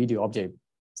and the video object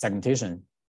segmentation,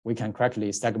 we can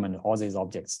correctly segment all these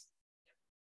objects.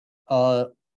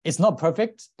 It's not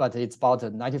perfect, but it's about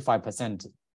 95%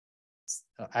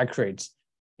 accurate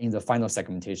in the final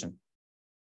segmentation.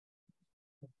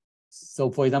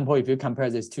 So for example, if you compare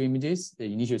these two images, the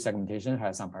initial segmentation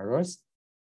has some errors,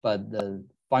 but the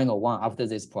final one after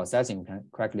this processing can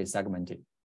correctly segment it.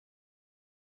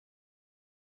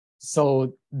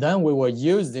 So then we will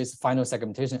use this final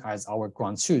segmentation as our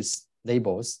ground truth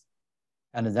labels,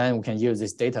 and then we can use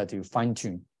this data to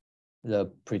fine-tune the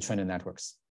pre-trained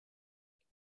networks.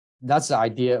 That's the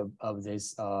idea of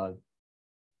this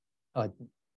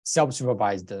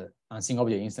self-supervised single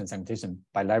object instance segmentation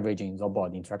by leveraging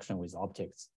robot interaction with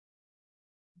objects.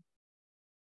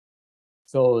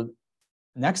 So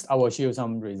next, I will show you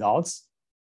some results.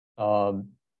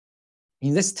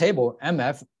 In this table,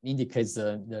 MF indicates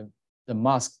the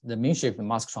mask, the mean shift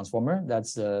mask transformer.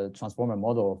 That's the transformer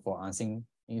model for unseen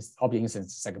object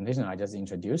instance segmentation I just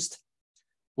introduced.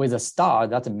 With a star,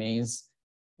 that means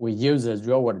we use the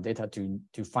real world data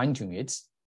to fine tune it.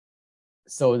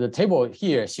 So the table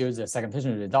here shows the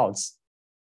segmentation results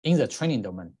in the training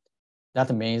domain.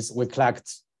 That means we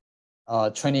collect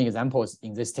training examples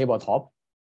in this tabletop,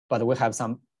 but we have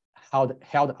some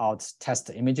held out test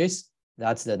images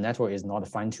that the network is not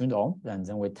fine-tuned on, and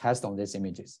then we test on these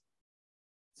images.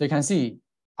 So you can see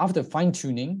after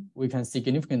fine-tuning, we can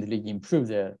significantly improve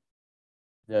the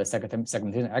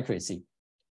segmentation accuracy.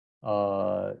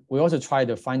 We also try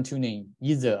the fine-tuning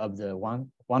either of the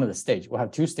one of the stage. We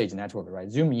have two-stage network, right?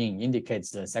 Zoom in indicates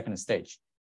the second stage.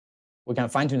 We can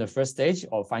fine-tune the first stage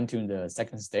or fine-tune the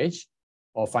second stage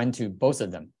or fine-tune both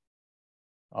of them.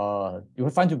 If we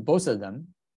fine-tune both of them,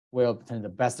 we'll obtain the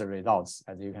best results,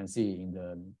 as you can see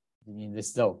in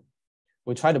this flow.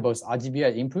 We tried both RGB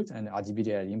as input and RGB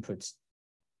as input.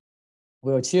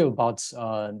 We achieve about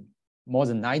more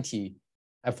than 90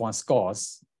 F1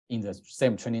 scores in the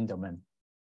same training domain.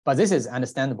 But this is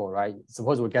understandable, right?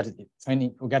 Suppose we get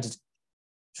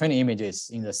training images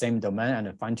in the same domain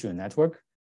and fine-tune a network.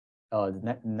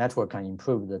 The network can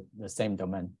improve the same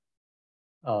domain.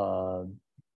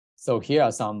 So here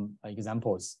are some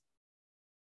examples.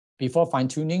 Before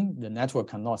fine-tuning, the network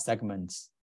cannot segment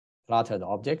cluttered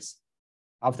objects.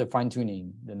 After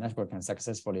fine-tuning, the network can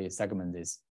successfully segment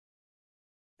this.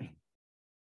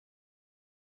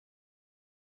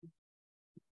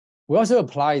 We also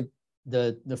apply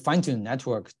the fine-tuned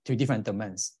network to different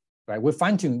domains, right? We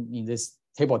fine-tune in this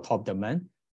tabletop domain,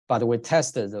 but we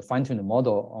tested the fine-tuned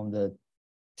model on the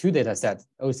two data sets,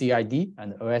 OCID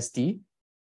and OSD.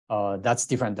 That's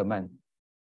different domain.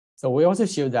 So we also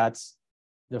show that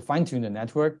the fine-tuned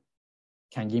network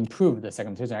can improve the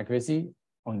segmentation accuracy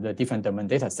on the different domain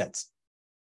data sets.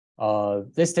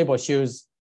 This table shows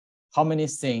how many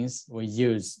things we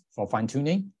use for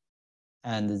fine-tuning,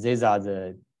 and these are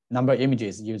the number of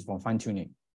images used for fine-tuning.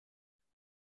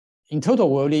 In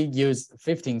total, we only use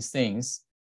 15 things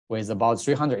with about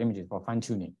 300 images for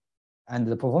fine-tuning, and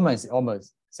the performance is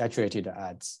almost saturated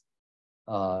at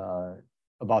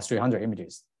about 300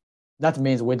 images. That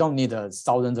means we don't need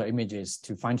thousands of images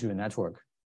to fine-tune the network.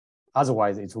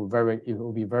 Otherwise, it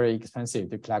will be very expensive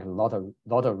to collect a lot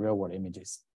of real-world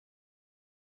images.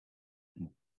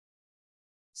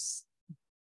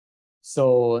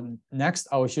 So next,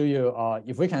 I will show you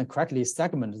if we can correctly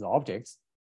segment the objects,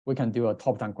 we can do a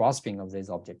top-down grasping of these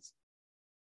objects.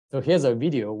 So here's a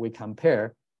video. We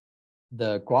compare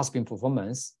the grasping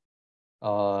performance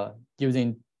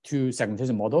using two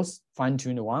segmentation models,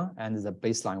 fine-tuned one and the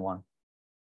baseline one.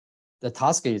 The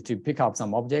task is to pick up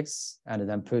some objects and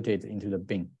then put it into the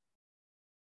bin.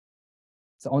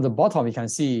 So on the bottom, you can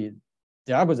see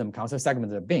the algorithm can also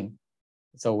segment the bin,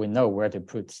 so we know where to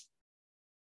put.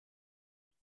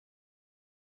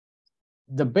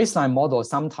 The baseline model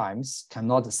sometimes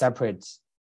cannot separate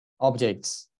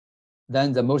objects.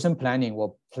 Then the motion planning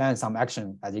will plan some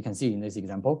action, as you can see in this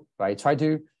example, right? Try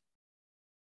to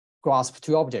grasp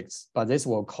two objects, but this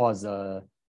will cause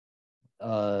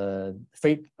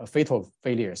fatal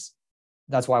failures.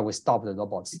 That's why we stop the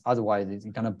robots. Otherwise, it's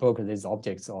gonna broke these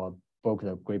objects or broke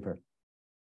the gripper.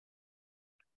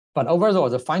 But overall,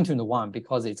 the fine-tuned one,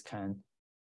 because it can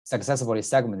successfully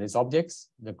segment these objects,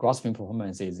 the grasping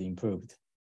performance is improved.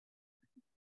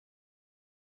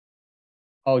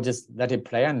 I'll just let it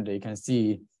play and you can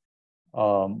see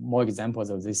more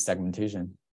examples of this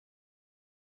segmentation.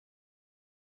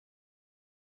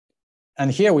 And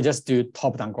here we just do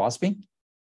top-down grasping.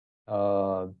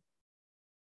 The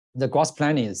grasp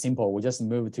planning is simple. We just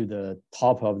move to the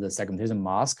top of the segmentation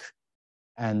mask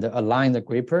and align the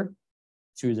gripper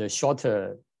to the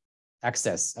shorter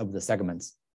axis of the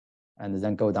segments, and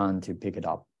then go down to pick it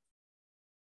up.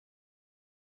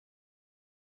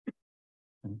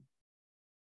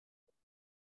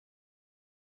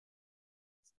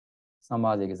 Some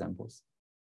other examples.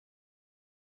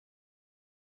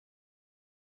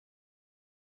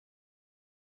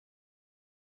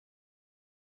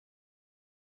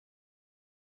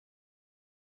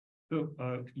 So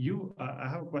I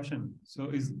have a question. So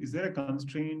is there a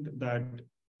constraint that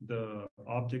the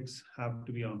objects have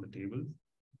to be on the table?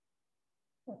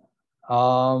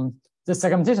 The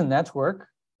segmentation network,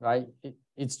 right?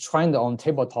 It's trained on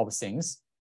tabletop things.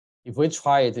 If we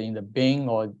try it in the bin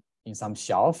or in some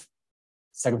shelf,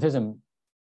 segmentation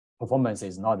performance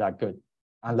is not that good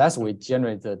unless we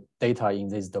generate the data in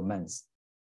these domains.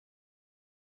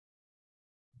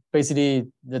 Basically,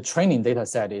 the training data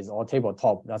set is all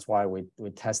tabletop. That's why we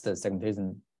test the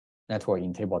segmentation network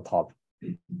in tabletop.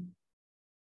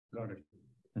 Got it.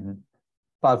 Mm-hmm.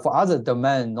 But for other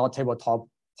domain, not tabletop,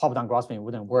 top-down grasping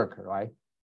wouldn't work, right?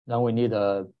 Then we need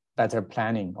a better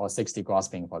planning or 60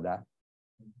 grasping for that.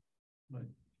 Right.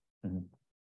 Mm-hmm.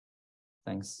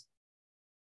 Thanks.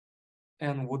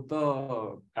 And would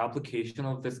the application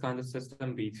of this kind of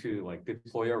system be to like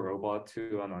deploy a robot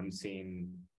to an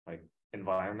unseen like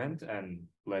environment and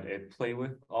let it play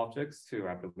with objects to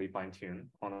rapidly fine-tune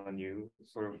on a new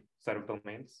sort of set of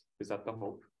domains? Is that the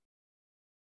hope?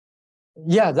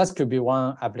 Yeah, that could be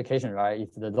one application, right?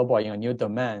 If the robot in a new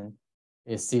domain,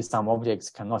 it sees some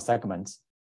objects cannot segment,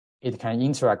 it can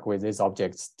interact with these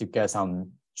objects to get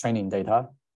some training data.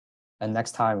 And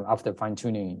next time after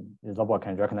fine-tuning, the robot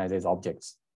can recognize these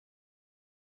objects.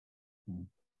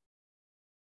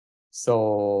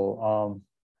 So,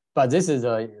 but this is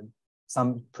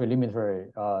some preliminary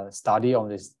study on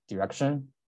this direction.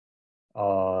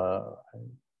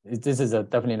 This is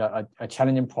definitely a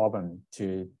challenging problem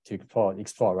to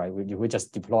explore, right? We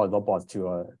just deploy robots to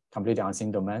a completely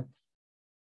unseen domain.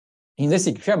 in this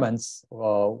experiment,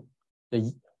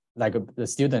 the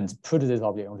students put this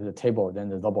object onto the table, then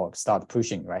the robot start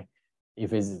pushing, right?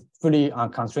 If it's fully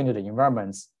unconstrained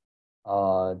environments,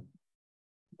 how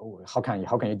can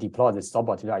you deploy this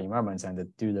robot to that environment and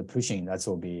do the pushing? That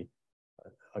will be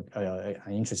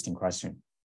an interesting question.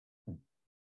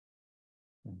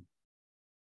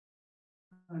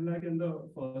 And like in the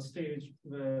first stage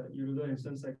where you do the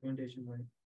instance segmentation, right?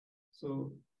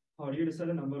 So how do you decide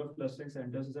the number of clustering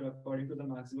centers? Is it according to the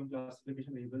maximum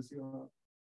classification labels you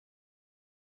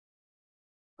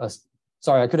have?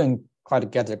 Sorry, I couldn't quite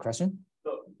get the question.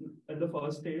 So at the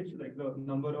first stage, like the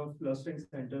number of clustering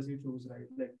centers you choose, right?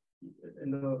 Like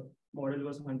in the model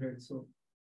was 100. So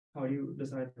how do you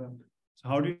decide that? So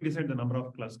how do you decide the number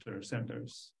of cluster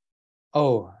centers?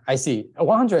 Oh, I see.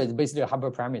 100 is basically a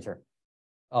hyperparameter.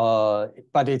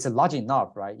 But it's large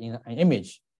enough, right? In an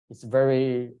image, it's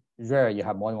very rare you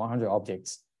have more than 100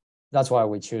 objects. That's why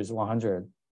we choose 100.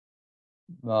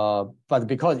 But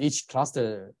because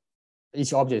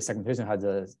each object segmentation has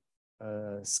a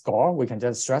score, we can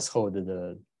just threshold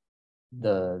the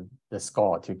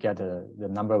score to get the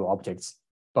number of objects.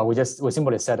 But we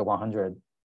simply set 100,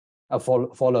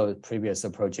 follow previous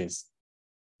approaches.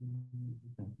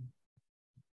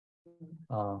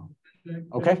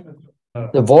 Okay.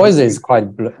 The voice is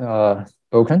quite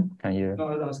broken. Can you? No,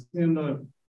 I was asking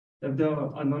if there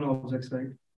are unknown objects, right?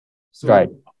 So right.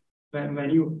 When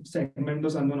you segment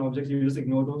those unknown objects, you just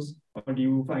ignore those, or do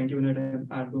you fine tune it and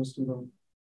add those to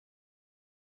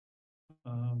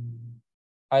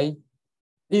the?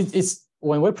 It's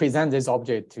when we present this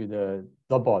object to the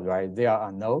robot, right? They are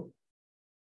unknown.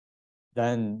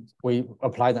 Then we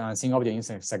apply the unseen object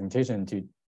instance segmentation to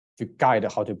guide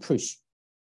how to push.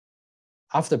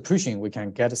 After pushing, we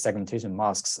can get segmentation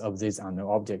masks of these unknown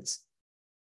objects.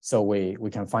 So we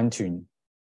can fine tune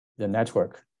the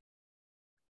network.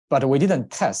 But we didn't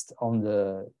test on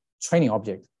the training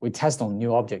object. We test on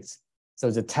new objects. So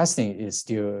the testing is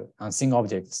still unseen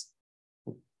objects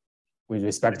with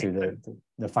respect to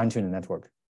the fine-tuned network.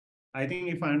 I think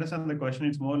if I understand the question,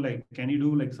 it's more like, can you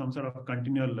do like some sort of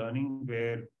continual learning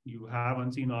where you have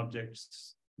unseen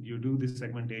objects, you do this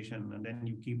segmentation, and then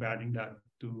you keep adding that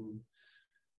to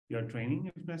your training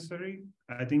if necessary?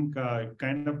 I think it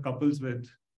kind of couples with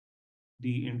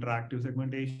the interactive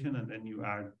segmentation, and then you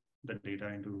add the data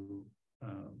into.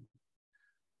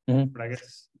 But I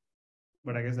guess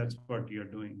that's what you're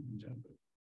doing in general.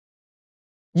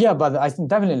 Yeah, but I think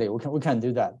definitely we can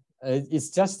do that. It's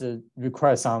just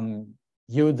requires some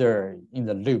user in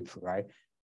the loop, right?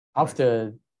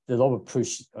 After the robot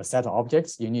push a set of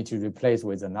objects, you need to replace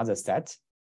with another set.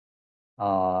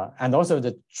 And also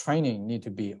the training need to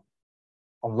be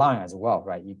online as well,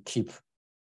 right? You keep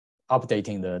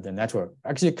updating the network.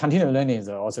 Actually, continuous learning is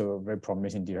also a very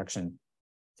promising direction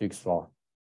to explore.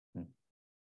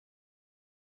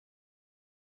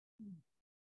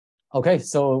 Okay,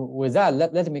 so with that,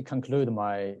 let me conclude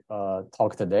my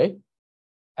talk today.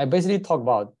 I basically talk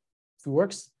about two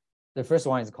works. The first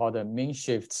one is called the mean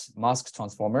shift mask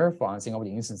transformer for unseen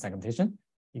object instance segmentation.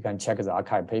 You can check the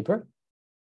archive paper.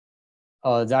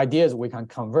 The idea is we can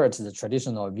convert the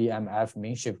traditional VMF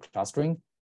mean shift clustering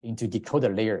into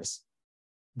decoder layers.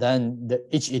 Then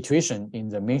each iteration in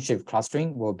the mean shift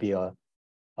clustering will be a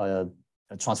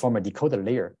transformer decoder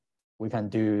layer. We can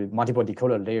do multiple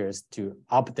decoder layers to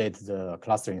update the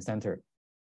clustering center.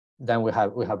 Then we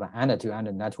have an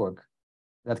end-to-end network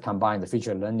that combines the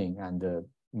feature learning and the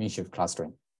mean shift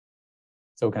clustering.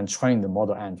 So we can train the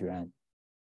model end-to-end.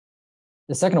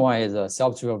 The second one is a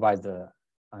self-supervised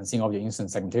unseen object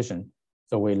instance segmentation.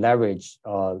 So we leverage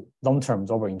long-term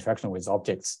robot interaction with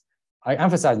objects. I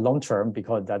emphasize long-term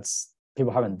because that's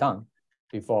people haven't done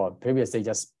before. Previously,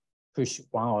 just push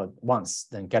once,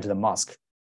 then get the mask.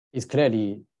 It's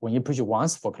clearly when you push it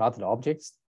once for clustered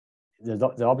objects,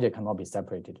 the object cannot be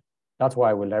separated. That's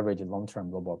why we leverage long-term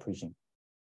robot pushing.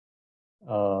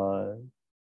 For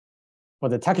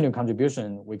the technical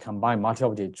contribution, we combine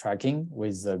multi-object tracking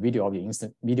with the video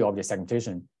object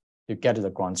segmentation to get the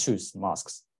ground truth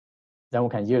masks. Then we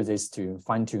can use this to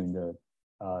fine-tune the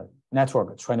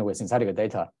network trained with synthetic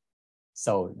data,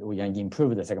 so we can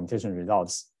improve the segmentation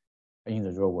results in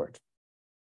the real world.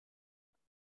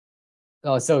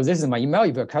 So this is my email.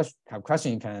 If you have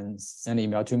questions, you can send an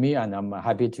email to me, and I'm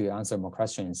happy to answer more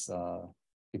questions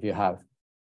if you have.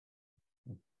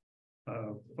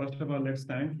 First of all, let's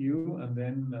thank you, and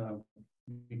then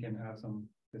we can have some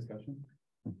discussion.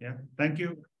 Yeah, thank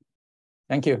you.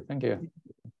 Thank you. Thank you.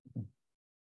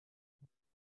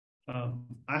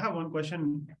 I have one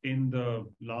question in the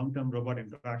long-term robot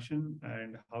interaction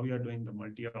and how you are doing the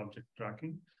multi-object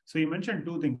tracking. So you mentioned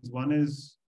two things. One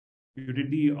is you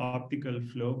did the optical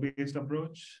flow-based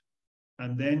approach,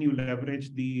 and then you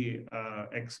leverage the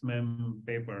XMEM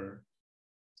paper.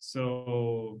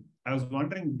 So I was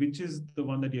wondering which is the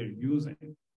one that you're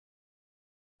using.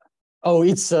 Oh,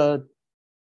 it's a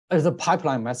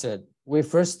pipeline method. We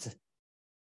first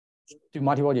do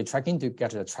multi-body tracking to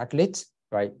get the tracklet,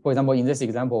 right? For example, in this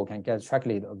example, we can get a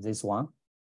tracklet of this one,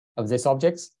 of these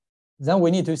objects. Then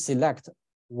we need to select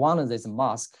one of these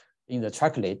masks in the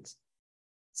tracklet.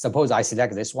 Suppose I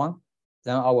select this one,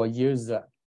 then I will use the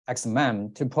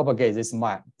XMEM to propagate this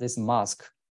mask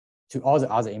to all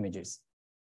the other images.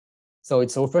 So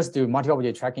first do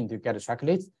multi-object tracking to get a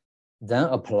tracklet, then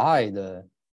apply the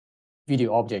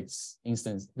video objects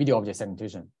instance, video object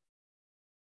segmentation.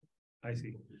 I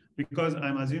see. Because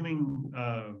I'm assuming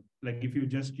like if you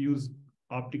just use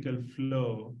optical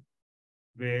flow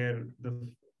where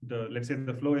the let's say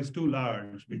the flow is too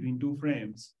large between two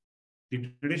frames,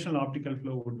 the traditional optical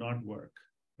flow would not work,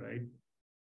 right?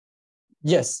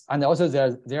 Yes, and also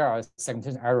there are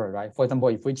segmentation error, right? For example,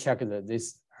 if we check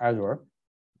this error,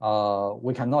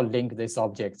 we cannot link these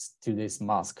objects to this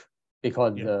mask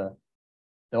because the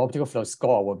optical flow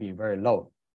score will be very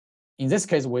low. In this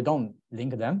case, we don't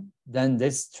link them, then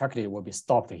this tracklet will be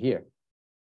stopped here.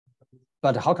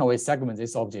 But how can we segment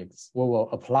these objects? We will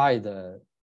apply the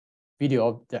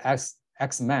video, the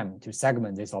XMEM to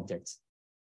segment these objects.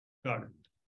 Got it.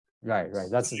 Right.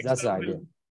 That's the idea.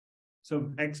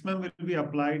 So XMEM will be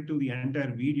applied to the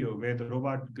entire video where the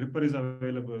robot gripper is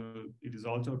available. It is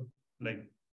also like,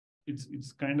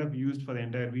 it's kind of used for the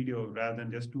entire video rather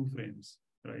than just 2 frames,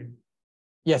 right?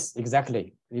 Yes,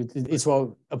 exactly. It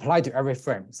will apply to every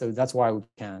frame. So that's why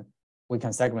we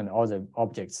can segment all the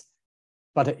objects.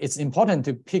 But it's important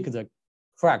to pick the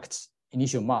correct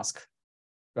initial mask,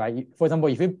 right? For example,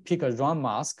 if you pick a wrong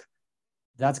mask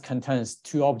that contains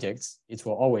 2 objects, it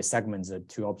will always segment the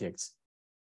 2 objects.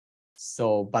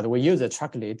 So, but we use the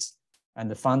tracklet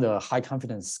and find a high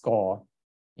confidence score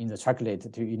in the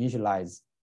tracklet to initialize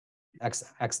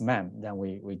XMEM. Then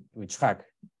we track,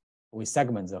 we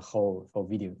segment the whole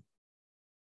video.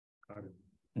 Got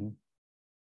it.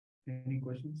 Mm-hmm. Any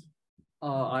questions?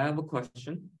 I have a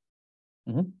question.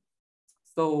 Mm-hmm.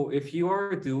 So if you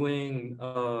are doing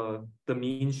the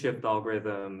mean shift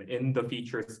algorithm in the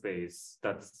feature space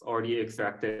that's already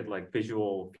extracted like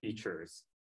visual features,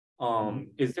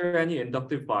 is there any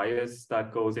inductive bias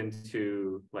that goes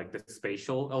into like the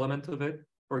spatial element of it?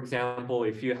 For example,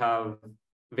 if you have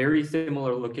very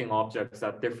similar looking objects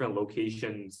at different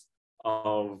locations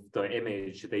of the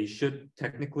image, they should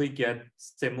technically get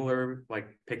similar like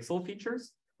pixel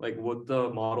features. Like, would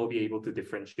the model be able to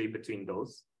differentiate between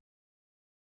those?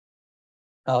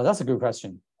 Oh, that's a good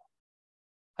question.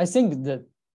 I think that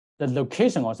the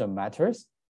location also matters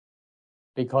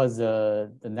because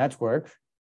the network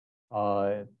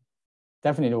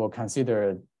definitely will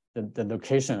consider the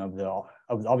location of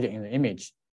the object in the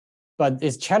image. But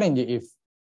it's challenging if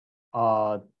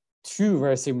 2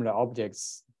 very similar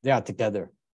objects, they are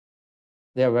together.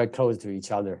 They are very close to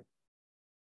each other.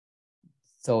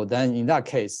 So then in that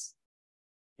case,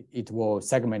 it will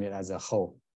segment it as a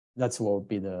whole. That will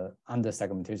be the under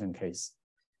segmentation case.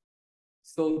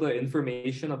 So the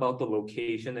information about the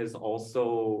location is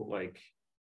also like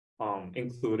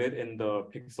included in the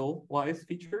pixel-wise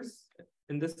features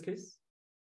in this case?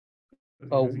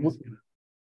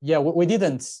 Yeah, we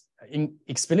didn't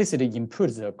explicitly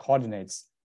input the coordinates,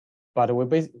 but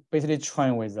we basically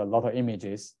train with a lot of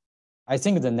images. I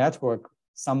think the network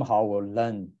somehow will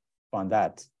learn from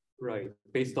that. Right,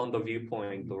 based on the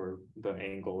viewpoint or the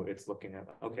angle it's looking at.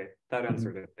 Okay, that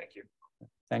answered it. Thank you.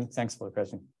 Thanks for the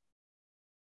question.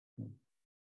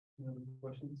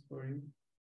 Questions for you?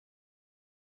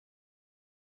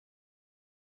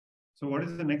 So what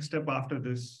is the next step after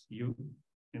this,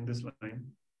 in this line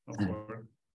of work?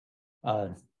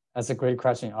 That's a great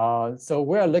question. So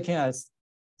we're looking at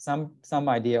some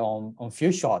idea on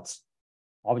few shots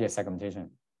object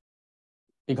segmentation.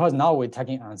 Because now we're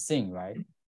taking unseen, right?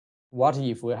 What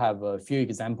if we have a few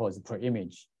examples per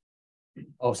image?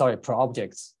 Oh, sorry, per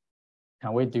objects.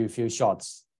 Can we do few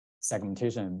shots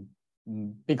segmentation?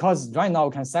 Because right now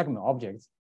we can segment objects,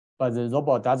 but the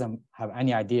robot doesn't have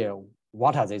any idea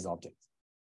what are these objects,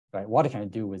 right? What can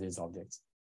it do with these objects?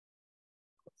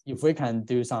 If we can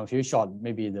do some few shot,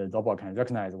 maybe the robot can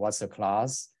recognize what's the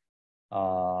class,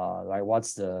 like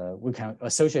we can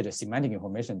associate the semantic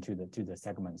information to the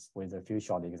segments with a few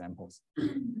short examples.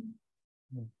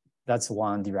 That's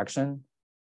one direction.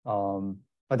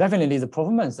 But definitely the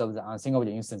performance of the unseen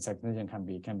object instance segmentation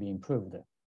can be improved.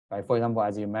 Right? For example,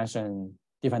 as you mentioned,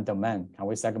 different domain, can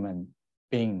we segment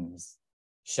bins,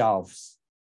 shelves,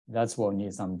 that's what we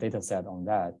need some data set on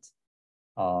that.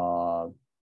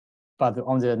 But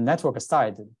on the network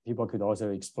side, people could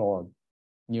also explore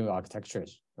new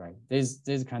architectures, right? This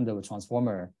kind of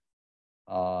transformer,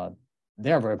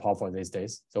 they are very powerful these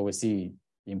days. So we see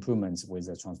improvements with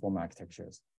the transformer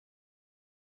architectures.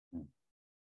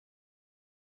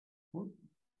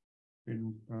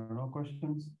 No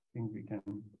questions. I think we can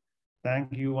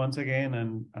thank you once again,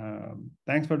 and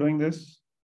thanks for doing this.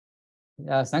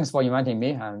 Yeah, thanks for inviting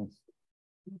me, and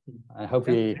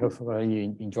hopefully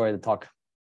you enjoy the talk.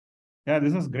 Yeah,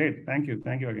 this is great. Thank you.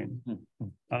 Thank you again.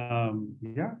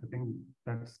 Yeah, I think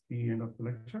that's the end of the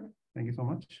lecture. Thank you so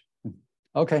much.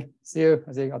 Okay, see you.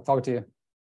 I'll talk to you.